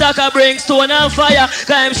start talk a bring stone and fire.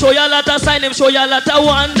 Cause him show you a lot of sign, him show you a lot of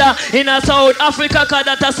wonder. In a South Africa cause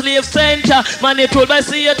that a slave center. Manipulated by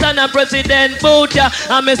Satan and President Buddha.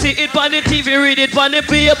 And me see it on the TV, read it on the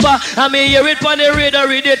paper. And me hear it on the radio,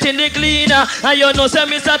 read it in the cleaner. And you know say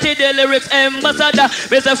me started the lyrics ambassador.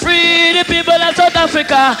 Me say free the people of South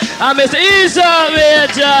Africa. And me say Israel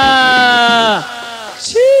Major.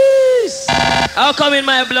 Jeez. How come in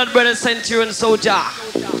my blood brother Centurion soldier?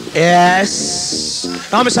 Yes.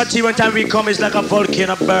 Now Mr. T, one time we come, it's like a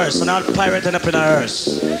volcano burst and all pirating up in the earth.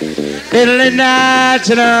 Little in that,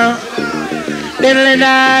 you know. Little in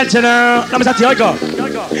that, you know. Now Mr. T, how you go?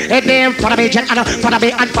 It name for the be jet and for the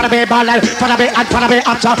be and for the be ball and for the be and for the be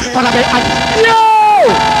after for the be and yo!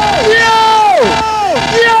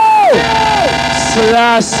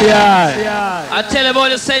 I tell you about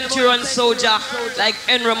the Centurion soldier like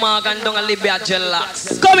Henry Morgan down a Libya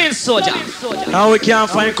Jellocks. Come in, soldier. Now we can't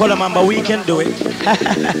find color man, but we can do it.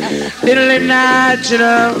 Little in that, you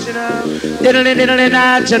know. Little in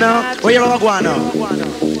that, you know. Where you going now?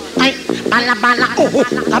 Bala bala oh,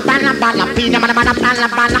 la bala bala, pina mana mana bala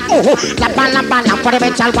bala oh, la bala bala for the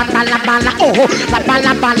metal, one bala bala oh, la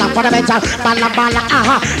bala bala for the metal, bala bala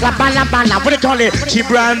aha, la bala bala. What do you call it? She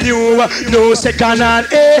brand new, no second hand,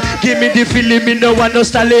 eh? Give me the feeling, me no want no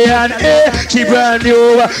stallion, eh? She brand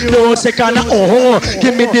new, no second hand, oh,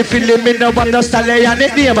 give me the feeling, me no want no stallion,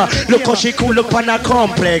 eh? Look how she cool, look on her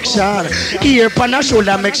complexion, ear on her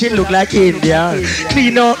shoulder make she look like Indian.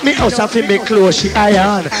 Clean up me house and fi me clothes she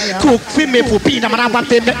iron, cook fi me for pina man I want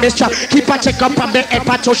to make me strong. Keep a check up on me head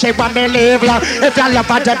but to shape when me live long. If you love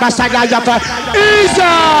a dead Messiah you have a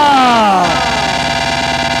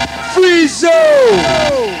Freeze!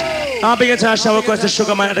 I'm beginning to show request the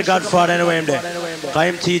sugar man of the Godfather anyway him there.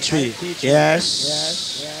 Let him teach me.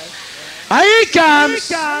 Yes. Here he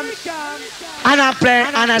comes. And I play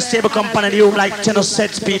and I stable company you like tenor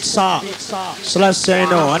set speed saw. So let's say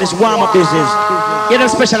no. And it's warm up business. You know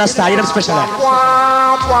special star, you know special.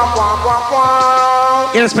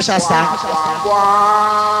 You know special star.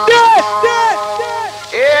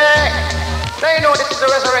 They know this is the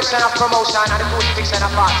resurrection of promotion and the crucifixion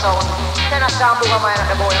of part sound. Then I start moving my mind at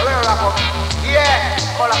the boy. We're wrap up. Yeah,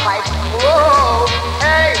 all a pipe. Whoa,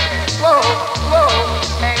 hey, whoa, whoa,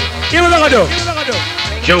 hey. Give me the do.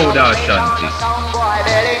 Joe Shanti.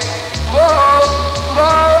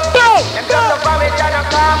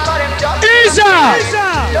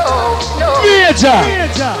 Major.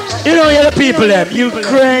 You know you're the people them. You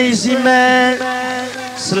crazy man.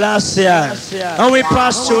 Selassie. And we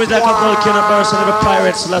pass through it like a volcano burst and every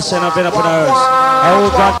pirate Selassie and I've been up on earth.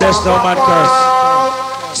 Oh God bless no man curse.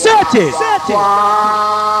 Set it.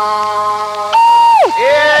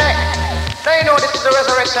 They know this is the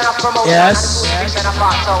resurrection of promotion. Yes. And a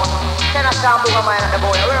part sound. Then I start moving my mind at the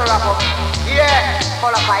boy. We're wrap up. Yeah, full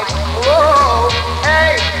of pipe. Whoa,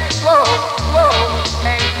 hey, whoa, whoa,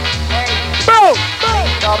 hey, hey. Boom.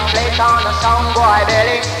 Dubplates on the sound boy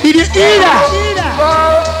belly. Did you eat that?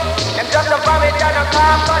 Whoa, them just a vomit and a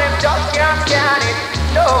cough, but them just can't scan it.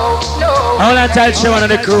 No, no. All that time show on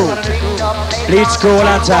the crew. Leeds crew all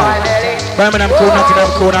that time. Birmingham crew, Nottingham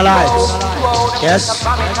crew, and lives. Yes.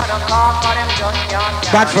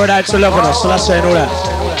 Bradford I to love us, so that's why I know that.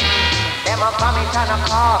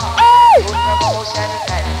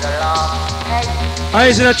 I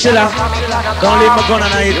is in a chiller. Don't leave my gun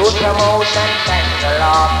and I eat.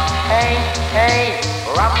 Hey, hey,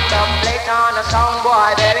 rock the plate on the sound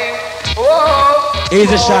boy belly.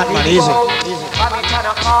 Easy shot, man, easy.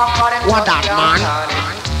 What that, man?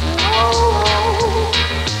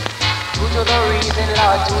 Due to the reason,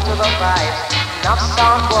 Lord, due to the vibes. Enough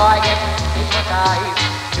sound boy get hypnotized.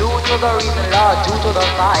 Due to the reason, Lord, due to the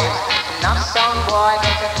vibes. Enough sound boy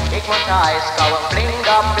get hypnotized. Cause we fling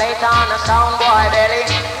the plate on the sound boy belly.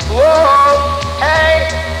 Whoa, hey.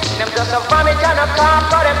 Them just a vomit and a cough,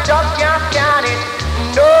 but them just can't scan it.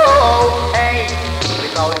 No, hey.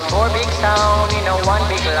 Because it's 4 big sound in a 1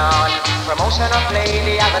 big lawn. Promotion of play,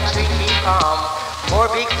 the other 3 keep calm. 4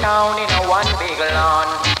 big town in a 1 big lawn.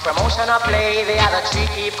 Promotion of play, the other 3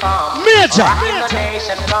 keep calm. Major. Rocking the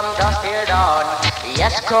nation from dusk till dawn.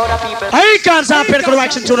 Yes, crowd of people. I can't stop paying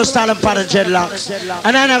correction to the style and pattern dreadlocks.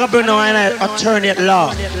 And I'm not going to bring no alternate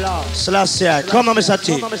law. Selassie, come on, Mr.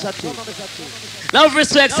 T. Love,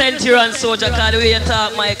 respect, Centurion, soldier, cause the way you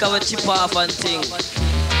talk, Mike, I will chip off and thing.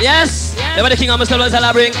 Yes? Never the king of Mr.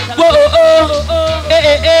 Lozala bring. Whoa, oh, oh,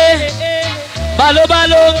 eh. Balo,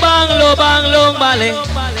 balong, bang, lo, bang, long, bale.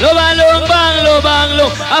 Lo, balong, bang, lo, bang,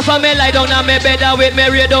 long. After me lie down on me bed with me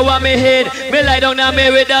radio on me head. Me lie down on me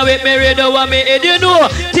radio with me radio on me head. You know,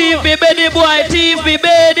 thief me bed, boy, thief me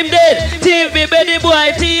bed, him dead. Thief me bed,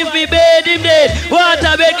 boy, thief me bed, him dead. What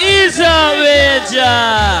a big is a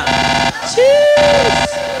wager. Cheers.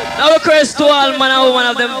 Now we curse to all man and woman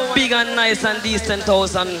of them big and nice and decent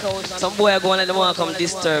house and some boy go and they want to come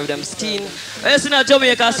disturb them skin. You see now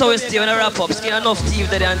Jamaica so we stay when I wrap up, skin enough thief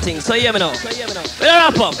there and things. So hear me now. When I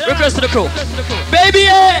wrap up, request to the crew. Baby,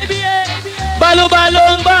 Balo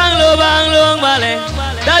balong bang lo bang long bale.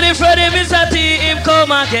 Daddy Freddy Mr. T him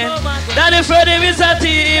come again. Daddy Freddy Mr. T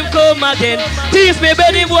him come again. Thief me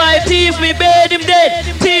bed boy, thief me bed him dead.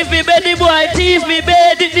 Thief me bed boy, thief me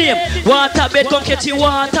bed him. Water bed come catch you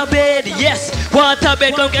water bed. Yes, water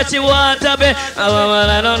bed come catch you water bed.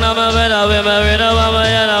 I don't know my bed. I will marry the mama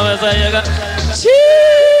and I will say you got.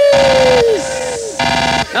 Cheese.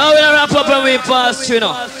 Now we're gonna wrap up and we pass through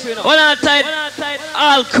now. One on tight,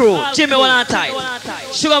 all crew. Jimmy, one on tight.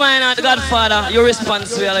 Sugar Man and the Godfather, your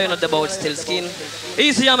response we are not about still skin.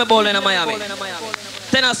 Easy on my ball in Miami.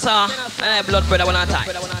 Tennessee and blood brother one on tight.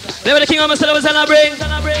 Never the king of Mr. Lozala bring.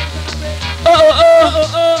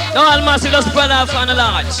 Oh. No, all massive just brother from the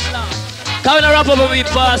large. Come and wrap up and we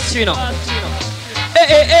pass through now.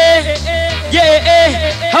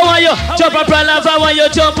 Yeah. How are you? Jump and prala, how are you?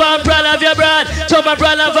 Jump and prala, your brad. Jump and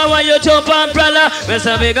prala, how are you? Jump and prala.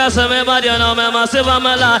 Mr. Because I'm a bad, you know, me massive on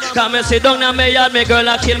my land. Come and sit down in my yard, me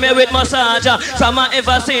girl, kill me with massage. From my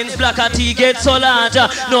ever since Blacka T get so large.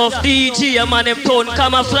 No DJ, man, them tone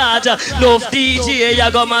camouflage. No DJ,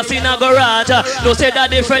 you go massive in a garage. No say that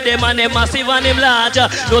the Freddy, man, them massive and them large.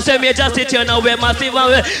 No say me just sit here now, we massive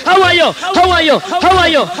and we. How are you? How are you? How are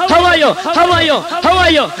you? How are you? How are you? How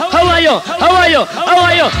are you? How are you? How are you? How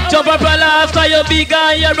are you? Jump up and laugh cause you big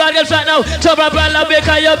guy. Your brother get flat now. Jump up and laugh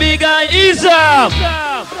because you big guy. Ease up.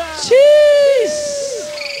 Jeez.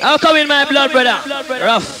 How come in my blood brother?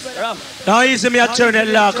 Rough. Now easy me a turn it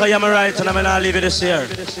lock, I am right and I'm gonna leave it this year.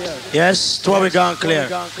 Yes, two we gone clear.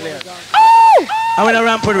 I'm gonna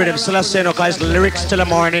ramp with him, so let's say no guys, lyrics till the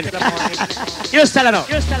morning. You tell her no.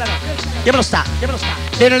 You better stop.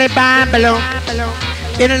 Diddly bam balloon.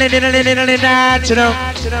 Diddly natural.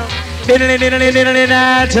 Diddly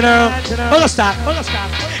natural. Hold stop.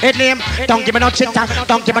 It name, don't give me no chitta,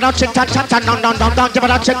 don't give me no chitta, chatta, no, don't give me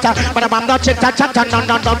no chitta, but I'm no chitta, chatta, no,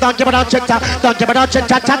 don't give me no chitta, don't give me no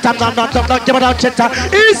chitta, chatta, no, don't give me no chitta.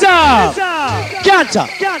 Isa! Ganta!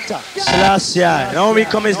 Selassie, now we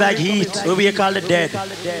come is like heat, who we call the dead.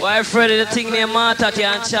 Why Freddy, the thing named Martha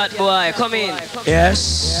and chat boy, come in.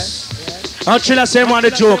 Yes. I'll chill the same one the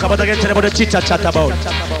joke, but I can tell you about the chitta chat about.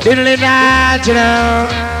 Diddly natural,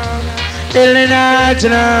 diddly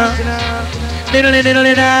natural.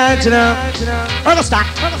 Understand?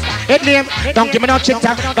 It name, don't give me no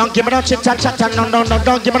chitta, don't give me no chitta, chatta, no,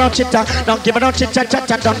 don't give me no chitta, don't give me no chitta,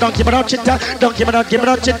 chatta, don't give me no chitta, don't give me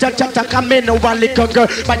no chitta, chatta. Come in, no one little girl,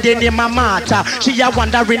 but they name my Martha. She a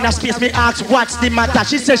wandering a space, me ask what's the matter.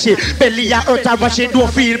 She say she belly a hurt her, but she don't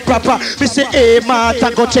feel proper. Me say, hey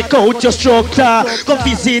Martha, go check out your structure, go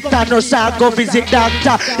visit a nurse, go visit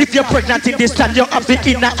doctor. If you're pregnant in this time, you have the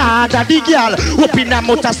inner order. The girl, open her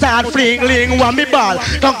mouth and start fling. Want me ball.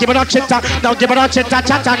 Don't give me no chitta, don't give me no chitta,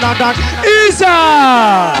 chatta, no, don't.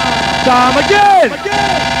 Isa!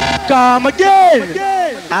 Come again.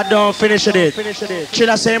 I don't finish it. Chill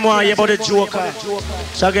the same one about the Joker.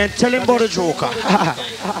 So again, tell him about the Joker.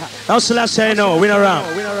 Now so let's say no, win around.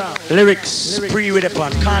 Lyrics, pre with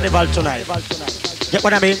upon carnival tonight. Get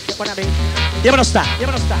what I mean? You better stop.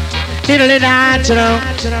 Diddly natural.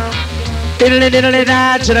 Diddly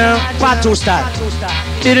natural. Part 2 start.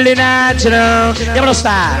 Diddly natural. You better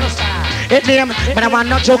start. It name, but I want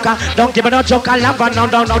no joker. Don't give me no joker, lover. No,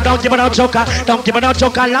 don't give me no joker. Don't give me no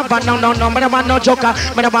joker, lover. No, but I want no joker.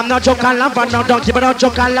 But I want no joker, lover. No, don't give me no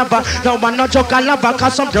joker, lover. Don't want no joker, lover.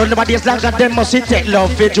 Cause some girl nobody's like that. They must take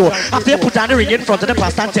love for you. After you put on the ring in front of the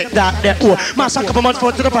past and take that, they mass a couple months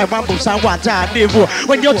front to the pipe and boots and water and live.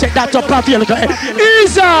 When you take that up, I feel like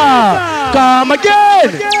Isa! Come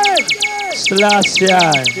again! Selassie.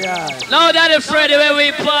 Now that is Freddy, where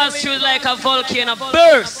we pass through like a volcano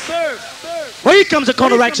burst. When it comes to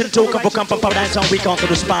counteraction to come from paradise and we come to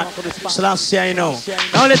the spot. Selassie, I know.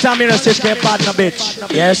 Now let's tell me the stage get bad no bitch.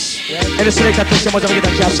 Yes. And the selector takes him out of the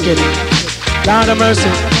casket. Lord of mercy.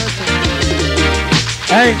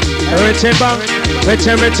 Hey, Richie Bang. Oh,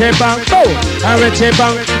 Richie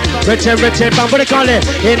Bang. Richie Bang, what do you call it?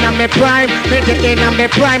 In a me prime, made it in a me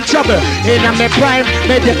prime trouble. In a me prime,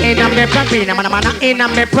 made it in a me prime. In a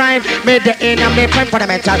me prime, made it in a me prime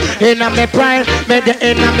fundamental. In a me prime, made it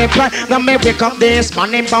in a me prime. Now me wake up this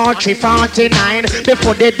morning about 3:49.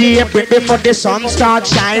 Before the day break, before the sun start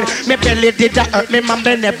shine. Me belly did that hurt me, man,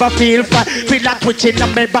 me never feel fine. Feel like twitching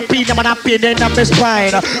on me back, man, I'm pain in my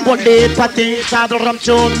spine. One day for things, I don't rum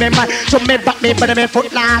tune me mind. So me back me, but me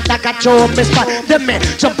foot like I got show me spine. Then me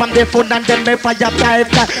jump on the phone and then me fire type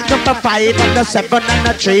that. Number 5 and the 7 and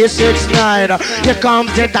the 3, 6, 9. Here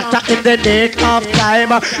comes the doctor in the nick of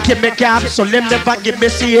time. Give me capsule, him never give me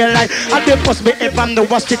seal light. And they must be ever know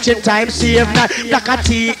what stitching time save night. Blacka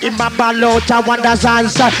tea in my ball out, I wonders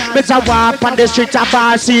answer. Mr. Walk on the street, I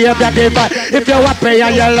bar save the divide. If you want pay,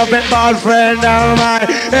 you love it, ball friend of mine.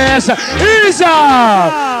 Yes,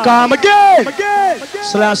 Isa! Come again!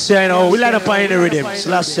 Selassie, I know. We line up in the rhythm.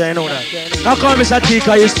 Selassie, I know that. How come Mr.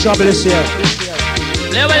 Tika is trouble this year?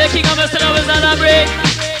 Never the king of the sun was on a break.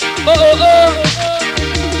 Oh.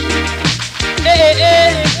 Yeah.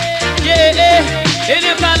 In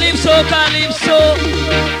the calypso.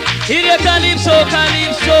 In the calypso,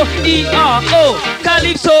 E-R-O.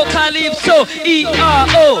 Calypso,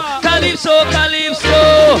 E-R-O. Calypso.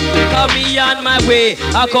 Come me on my way,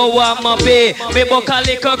 I go on my bay. Me book a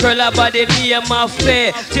little girl about the name of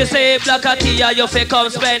Faye. She say, Blacka tea, you fi come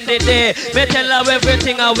spend the day. Me tell her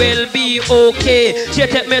everything I will be okay. She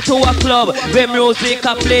take me to a club where music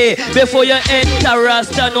a play. Before you enter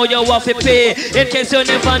Rasta, know you have to pay. In case you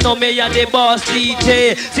never know me, you're the boss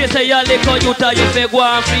DJ. She say, you little youth, you fi go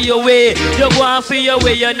on for your way. You go on for your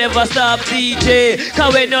way, you never stop DJ.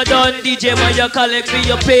 Cause when you're done DJ, man, you collect for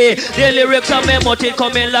your pay. The lyrics of me mouth, it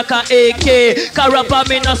coming like a AK. Cause rapper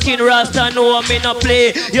me no skin rasta, no me no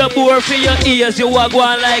play. You bore for your ears, you are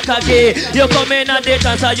going like a gay. You come in a date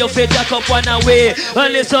and say you fit jack up one away.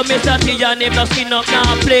 Only so Mr. T and him no skin up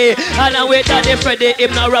now play. And I wait that the Freddy,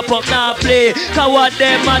 him no rap up now play. Cause what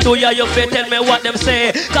them a do, you fit tell me what them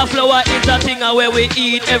say. Cause flour is a thing where we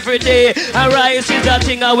eat every day. And rice is a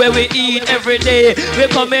thing where we eat every day. We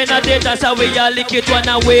come in a date and say we a lick it one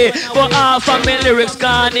away. way. But half of me lyrics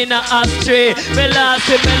gone in a ashtray. Me lost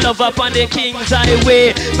with me love up on the King's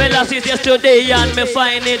Highway. Me lost it yesterday and me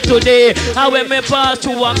find it today. And when me pass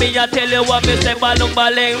through and me I tell you what me say, balung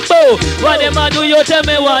baleng boo. What them a do, you tell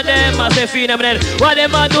me what them a say, phenomenon. What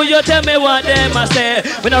them a do, you tell me what them a say.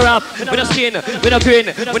 We no rap, we no skin, we no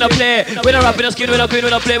grin, we no play. We no rap, we no skin, we no grin, we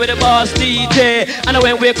no play with the boss DJ. And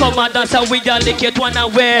when we come and dance and we a lick it one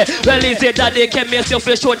away. Well is it that they can make you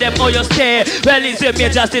feel show them how you stay. Well is it me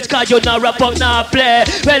just it cause you not rap up, not play.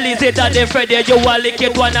 Well is it that they Freddy you a lick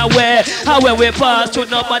it one away. And when we pass through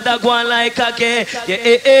no matter go on like again.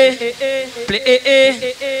 Yeah,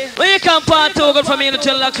 play when you come part to go from me to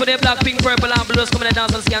Jellocks with the black, pink, purple and blues. Come and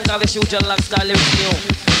dance and skank have a shoe Jellocks style lyrics new.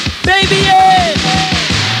 Baby, yeah!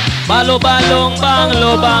 Balo balong bang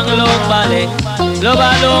lo bang long bale. Lo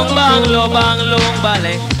balong bang lo bang long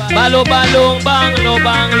bale. Balo balong bang lo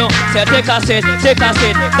bang long. Say take a set,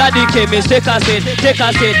 Daddy Kimmy, take a set,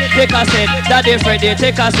 Daddy Freddy,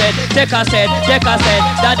 take a set,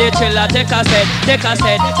 Daddy Chilla, take a set,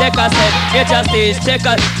 get justice, take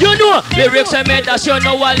a. You know lyrics I made that you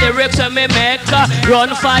know what lyrics I me make.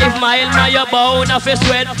 Run 5 miles, now you're bound of a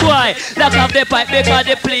sweat, boy. Lock off the pipe because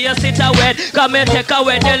the place it a wet. Come and take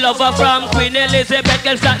away the lover from Queen Elizabeth.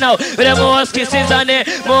 Girl flat now with the most kisses and the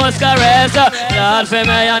most caress. Lord for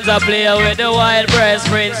me hands a play with the wild breast.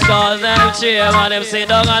 Prince calls them cheer and them sit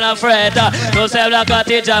down and a fret. No say Blacka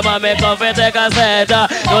jam and me come for take a set.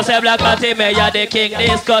 No say Blacka me ya the king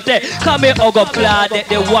discotheque. Come here hug up Claude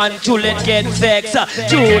the one to let get vexed.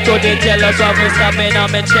 Due to the jealous of me stopping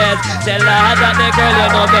on my chest. Say Lord that the girl you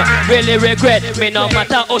know me really regret. Me no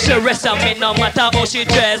matter how she rest and me no matter how she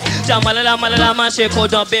dress. Jamalala malala man she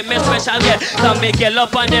couldn't be me special guest. Come me get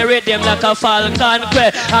up on the rhythm like a falcon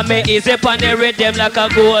quest. And me easy on the rhythm like a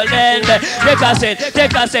golden bell. Take a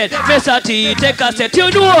set, Mr. T, take a set. You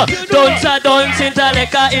know, don't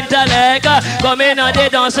intellect. Come in and they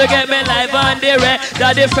dance to get me live on the direct.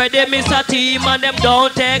 Daddy Freddy, Mr. T, man them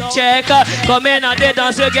don't take check. Come in and they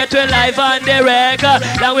dance to get me live on the direct.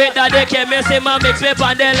 Then wait that they came and say man mix me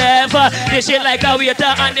on the left. This shit like a waiter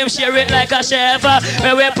and them share it like a chef.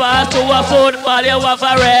 When we pass to a football, you have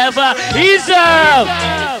forever. Easy!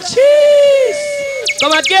 Cheese!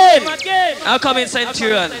 Come again! I'll come in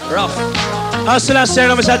Centurion. Rough. I still say,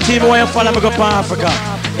 I'm a team where you follow me go to Africa.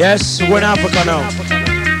 Yes, we're in Africa now.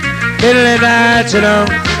 Middle of the night, you know.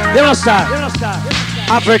 They will start.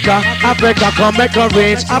 Africa, come make a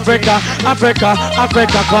reach. Africa,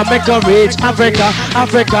 come make a reach. Africa,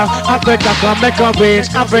 come make a reach.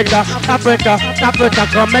 Africa,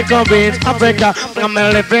 come make a reach. Africa, I'm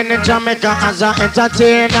living in Jamaica as an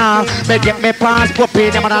entertainer. Me get me passport, pay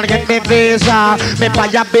them and get me visa. Me buy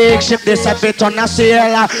a big ship, they say fit on a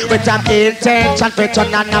sailor. With an intention, fit on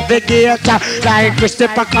a navigator. Like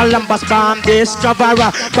Christopher Columbus, born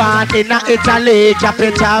discoverer. Born in Italy,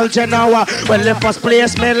 capital Genoa. Well, the first place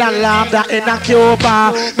me Lambda in a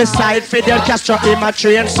Cuba. Me side Fidel Castro in my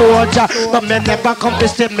train soldier. But me never come to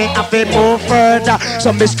see me have to move further.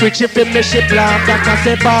 So me switch it in me ship Lambda cause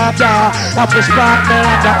the border. I push back me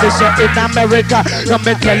like that we say in America. Now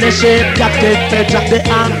me tell the ship captain to drop the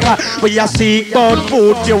anchor. We a sea bound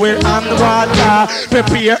food, fuel and water.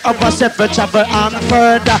 Prepare ourselves for travel and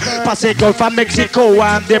further. Pass it Gulf from Mexico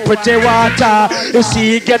and the pretty water. You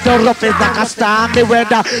see get the rough is like a stormy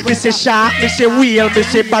weather. Me see shark, me see wheel, me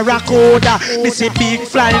see barracuda, me see big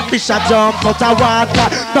flying fish a jump out of water.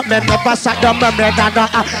 But me never sat down, me never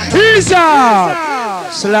easy!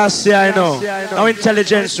 Selassie, I know. No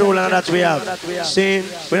intelligence rule and that we have. See,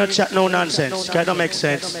 we don't chat no nonsense. It don't make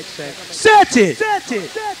sense. Set it!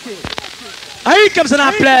 Here comes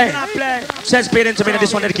an play. Says Payton to me that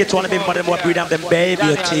this one dedicated to all of them, but them more breed of them baby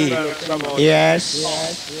your team. Yes.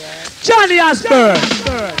 Johnny Osborne.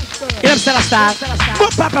 Get up, Celestar.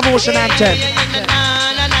 Put back a motion anthem.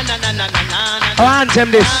 Oh,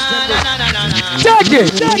 anthem this. Check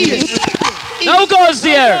it. Now who goes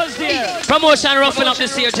there? Promotion roughing up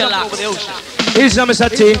this year to laugh. He's not Mr.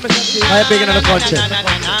 T. I am big in the country.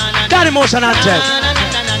 Daddy motion anthem.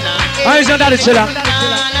 Oh, he's not Daddy Chilla.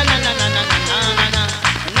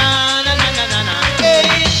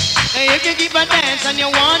 If you keep a dance and you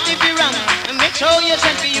want it to run, make sure you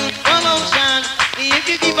send for youth promotion. If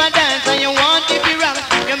you keep a dance and you want it to run,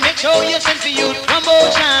 you make sure you send for youth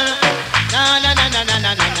promotion. Na na na na na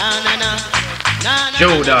na na na na.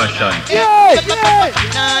 Joe Darshan.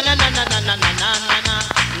 Na na na na na na na na na.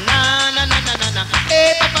 Na na na na na na.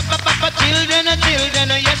 Hey papa, children,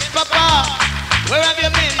 yes papa. Where have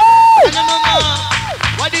you been? No more.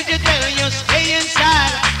 What did you tell you? Stay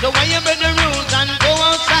inside. So why you break the rules and go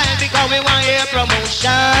outside? Because we want a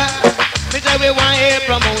promotion. We say we want a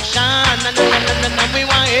promotion. We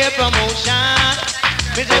want a promotion.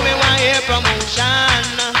 Me say we want hear promotion.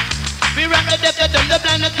 We rock the depth of the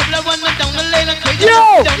blind, the couple of one down the lane, down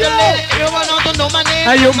the lane. Everyone want to know my name.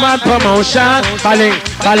 A Youthman promotion. Baling,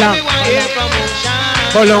 balang. We want hear promotion.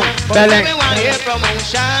 Bolong, baling. We want hear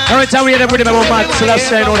promotion. Every time we hear the rhythm of Matt, so let's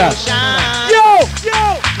say no that. Yo!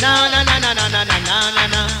 Na na na na na na na na na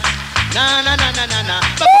na. Na na na na na na.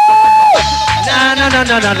 Na na na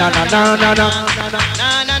na na na na na na.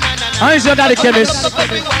 How is your daddy chemist?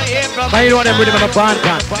 Why you want them rhythm of a band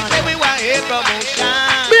pan?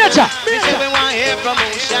 Major!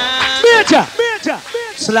 Major!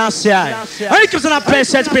 Selassie. I keep on playing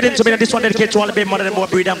set spinning to me, and this one dedicated to all the baby mother and more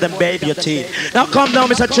breed of them baby your teeth. Now come down,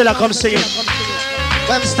 Mr. Chiller, come sing it.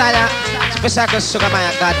 Well, style, special because Sugar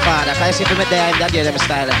my godfather. Can I see me there? I'm that girl,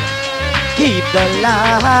 style. Keep the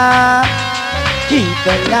love, keep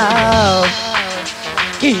the love,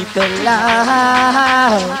 keep the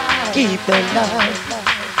love, keep the love.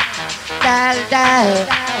 Dal dal,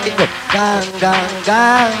 it go gang gang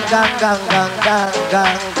gang gang gang gang gang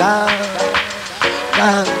gang gang.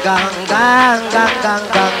 Gang gang gang gang gang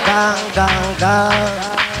gang gang gang.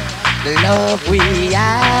 The love we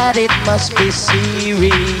had, it must be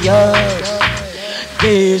serious.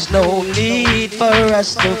 There's no need for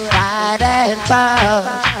us to fight and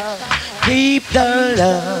fight. Keep the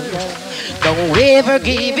love. Don't ever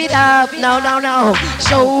give it up. No, no, no.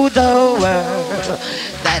 Show the world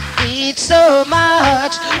that it's so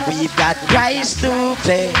much. We've got price to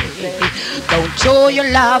pay. Don't throw your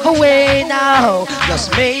love away now.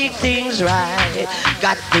 Just make things right.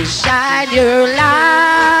 Got to shine your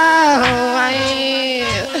light.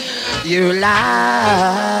 Your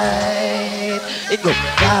light. It go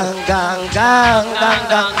gang gang gang gang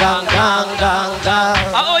gang gang gang gang gang.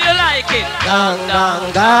 How you like it? Gang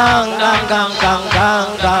gang gang gang gang gang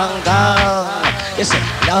gang gang gang. It's a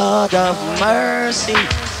Lord of mercy,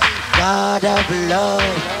 God of love.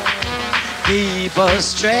 Give us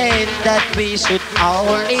strength that we should all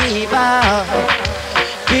live out.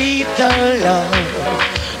 Keep the love.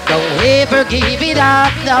 Don't ever give it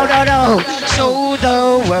up. No, no, no. Show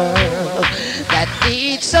the world that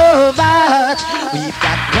it's so much. We've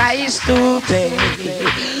got price to pay.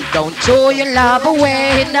 Don't throw your love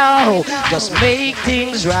away, no. Just make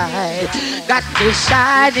things right. Got to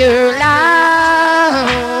shine your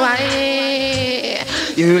light.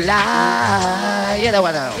 Your light. You know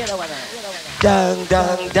what now? Dang,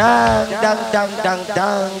 dang, dang, dang, dang, dang,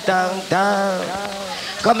 dang, dang, dang.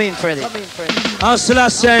 Come in, Freddy. How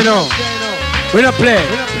Selassie, I know. We don't play.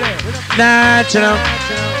 Natural.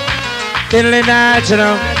 Diddly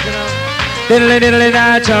natural. Diddly diddly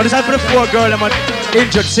natural. This is for the four girl I'm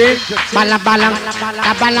injured, see? Bala bala,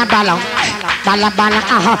 la bala bala. Bala bala,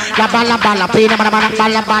 aha, la bala bala, pina bala bala,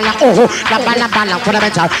 bala bala, oh, la bala bala,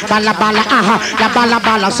 fundamental, bala bala, aha, la bala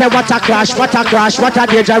bala. Say what a crash, what a crash, what a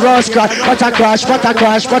dangerous crash, what a crash, what a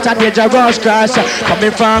crash, what a dangerous crash.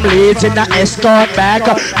 Coming from Leeds in the escort back,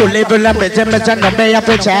 to live in the middle, no may have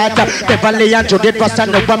a chat. Beverly and Judith was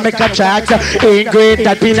no one make a track. Ingrid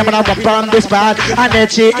that pina bala from this part, and then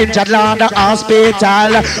she injured on the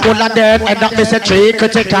hospital. All of them end up missing three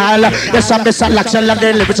critical. Yes, I'm Mr. Laxel and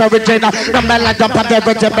the lyrics original. Like the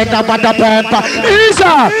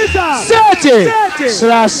Isa, Seti,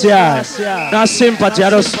 Selassie. Now sympathy, I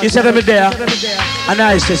just, you said me there. And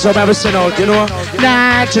I say, so I'm ever seen out, you know.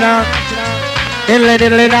 Natural,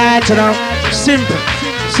 natural, simple,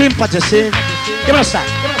 sympathy, see. Give us that.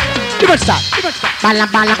 Give us that. Bala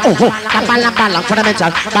bala, oh, la bala bala,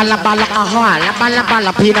 fundamental, bala bala, aha, la bala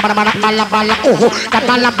bala, pina bala bala, bala bala, oh, la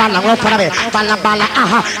bala bala, what for me, bala bala,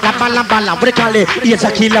 aha, la bala bala, we call it, it's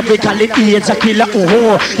a killer, we call it, it's a killer,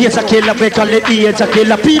 oh, it's a killer, we call it, it's a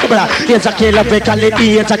killer, people, it's a killer, we call it,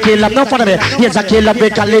 it's a killer, no for me, it's a killer, we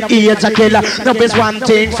call it, it's a killer, no, there's one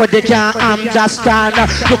thing for they can't understand,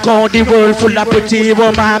 look how the world full of pretty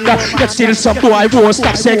woman, yet still some boy won't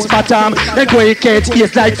stop sex bottom, and great kids,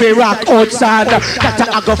 it's like they rock outside. That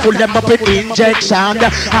I go full them up with injection.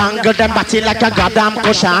 Angle them body like a goddamn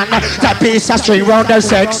cushion. That piece of string round the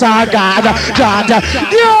sex, oh God, God.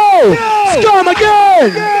 Yo! Come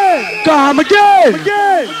again! Come again!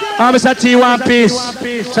 I'm Mr. T One Piece.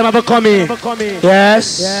 Some of you come in.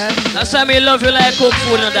 Yes? That's why me love you like cook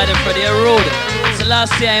food and that for the road. It's the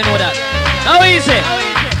last year I know that. How easy?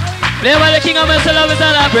 Play by the king of my love is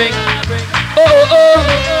all I bring. Oh, oh,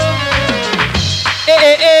 oh. Eh,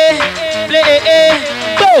 eh, eh, play, eh, eh,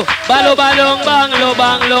 go! Balo balong bang, lo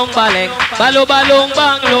bang long baleng. Balo balong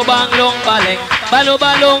bang, lo bang long baleng. Balu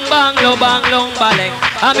balong bang, lo bang long baleng.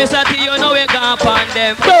 And me say to you know we gone upon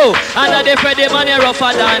them. Boo! And the Freddy money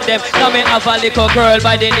rougher than them. Now me have a little girl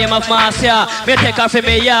by the name of Marcia. Me take her for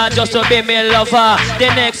me yard just to be me lover.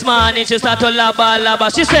 The next morning she start to labba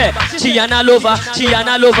labba. She say she and a lover, she and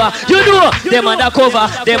a lover. You know them undercover,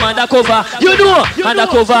 them undercover. You know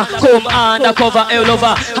undercover, come undercover, hey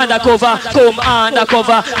lover. Undercover, come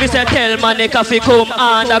undercover. Me say tell Monica fi come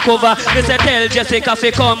undercover. Me say tell Jessica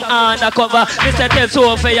fi come undercover. Me say tell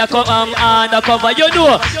Sophia come undercover. You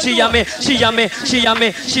know she and me, she and me, she and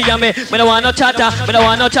me, she and me. Me don't want no chatter, me don't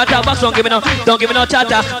want no chatter. Box don't give me no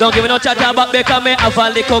chatter, don't give me no chatter. But because me have a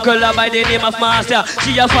little girl by the name of Master.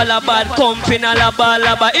 She a follow bad company, laba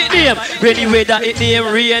laba. It name rainy weather, it name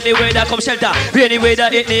rainy weather come shelter. Rainy weather,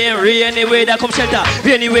 it name rainy weather come shelter.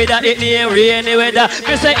 Rainy weather, it name rainy weather.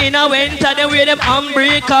 Me say in a winter they wear them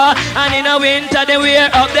umbrella, and in a winter they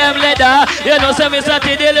wear up them leather. You know say me say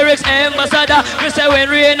the lyrics ambassador. Me say when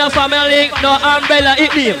rain a family no umbrella.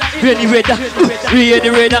 It name rainy weather, rainy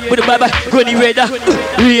weather. But bye bye, rainy weather,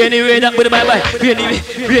 rainy weather. But bye bye, rainy.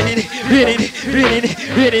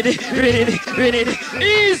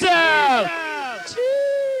 Easy.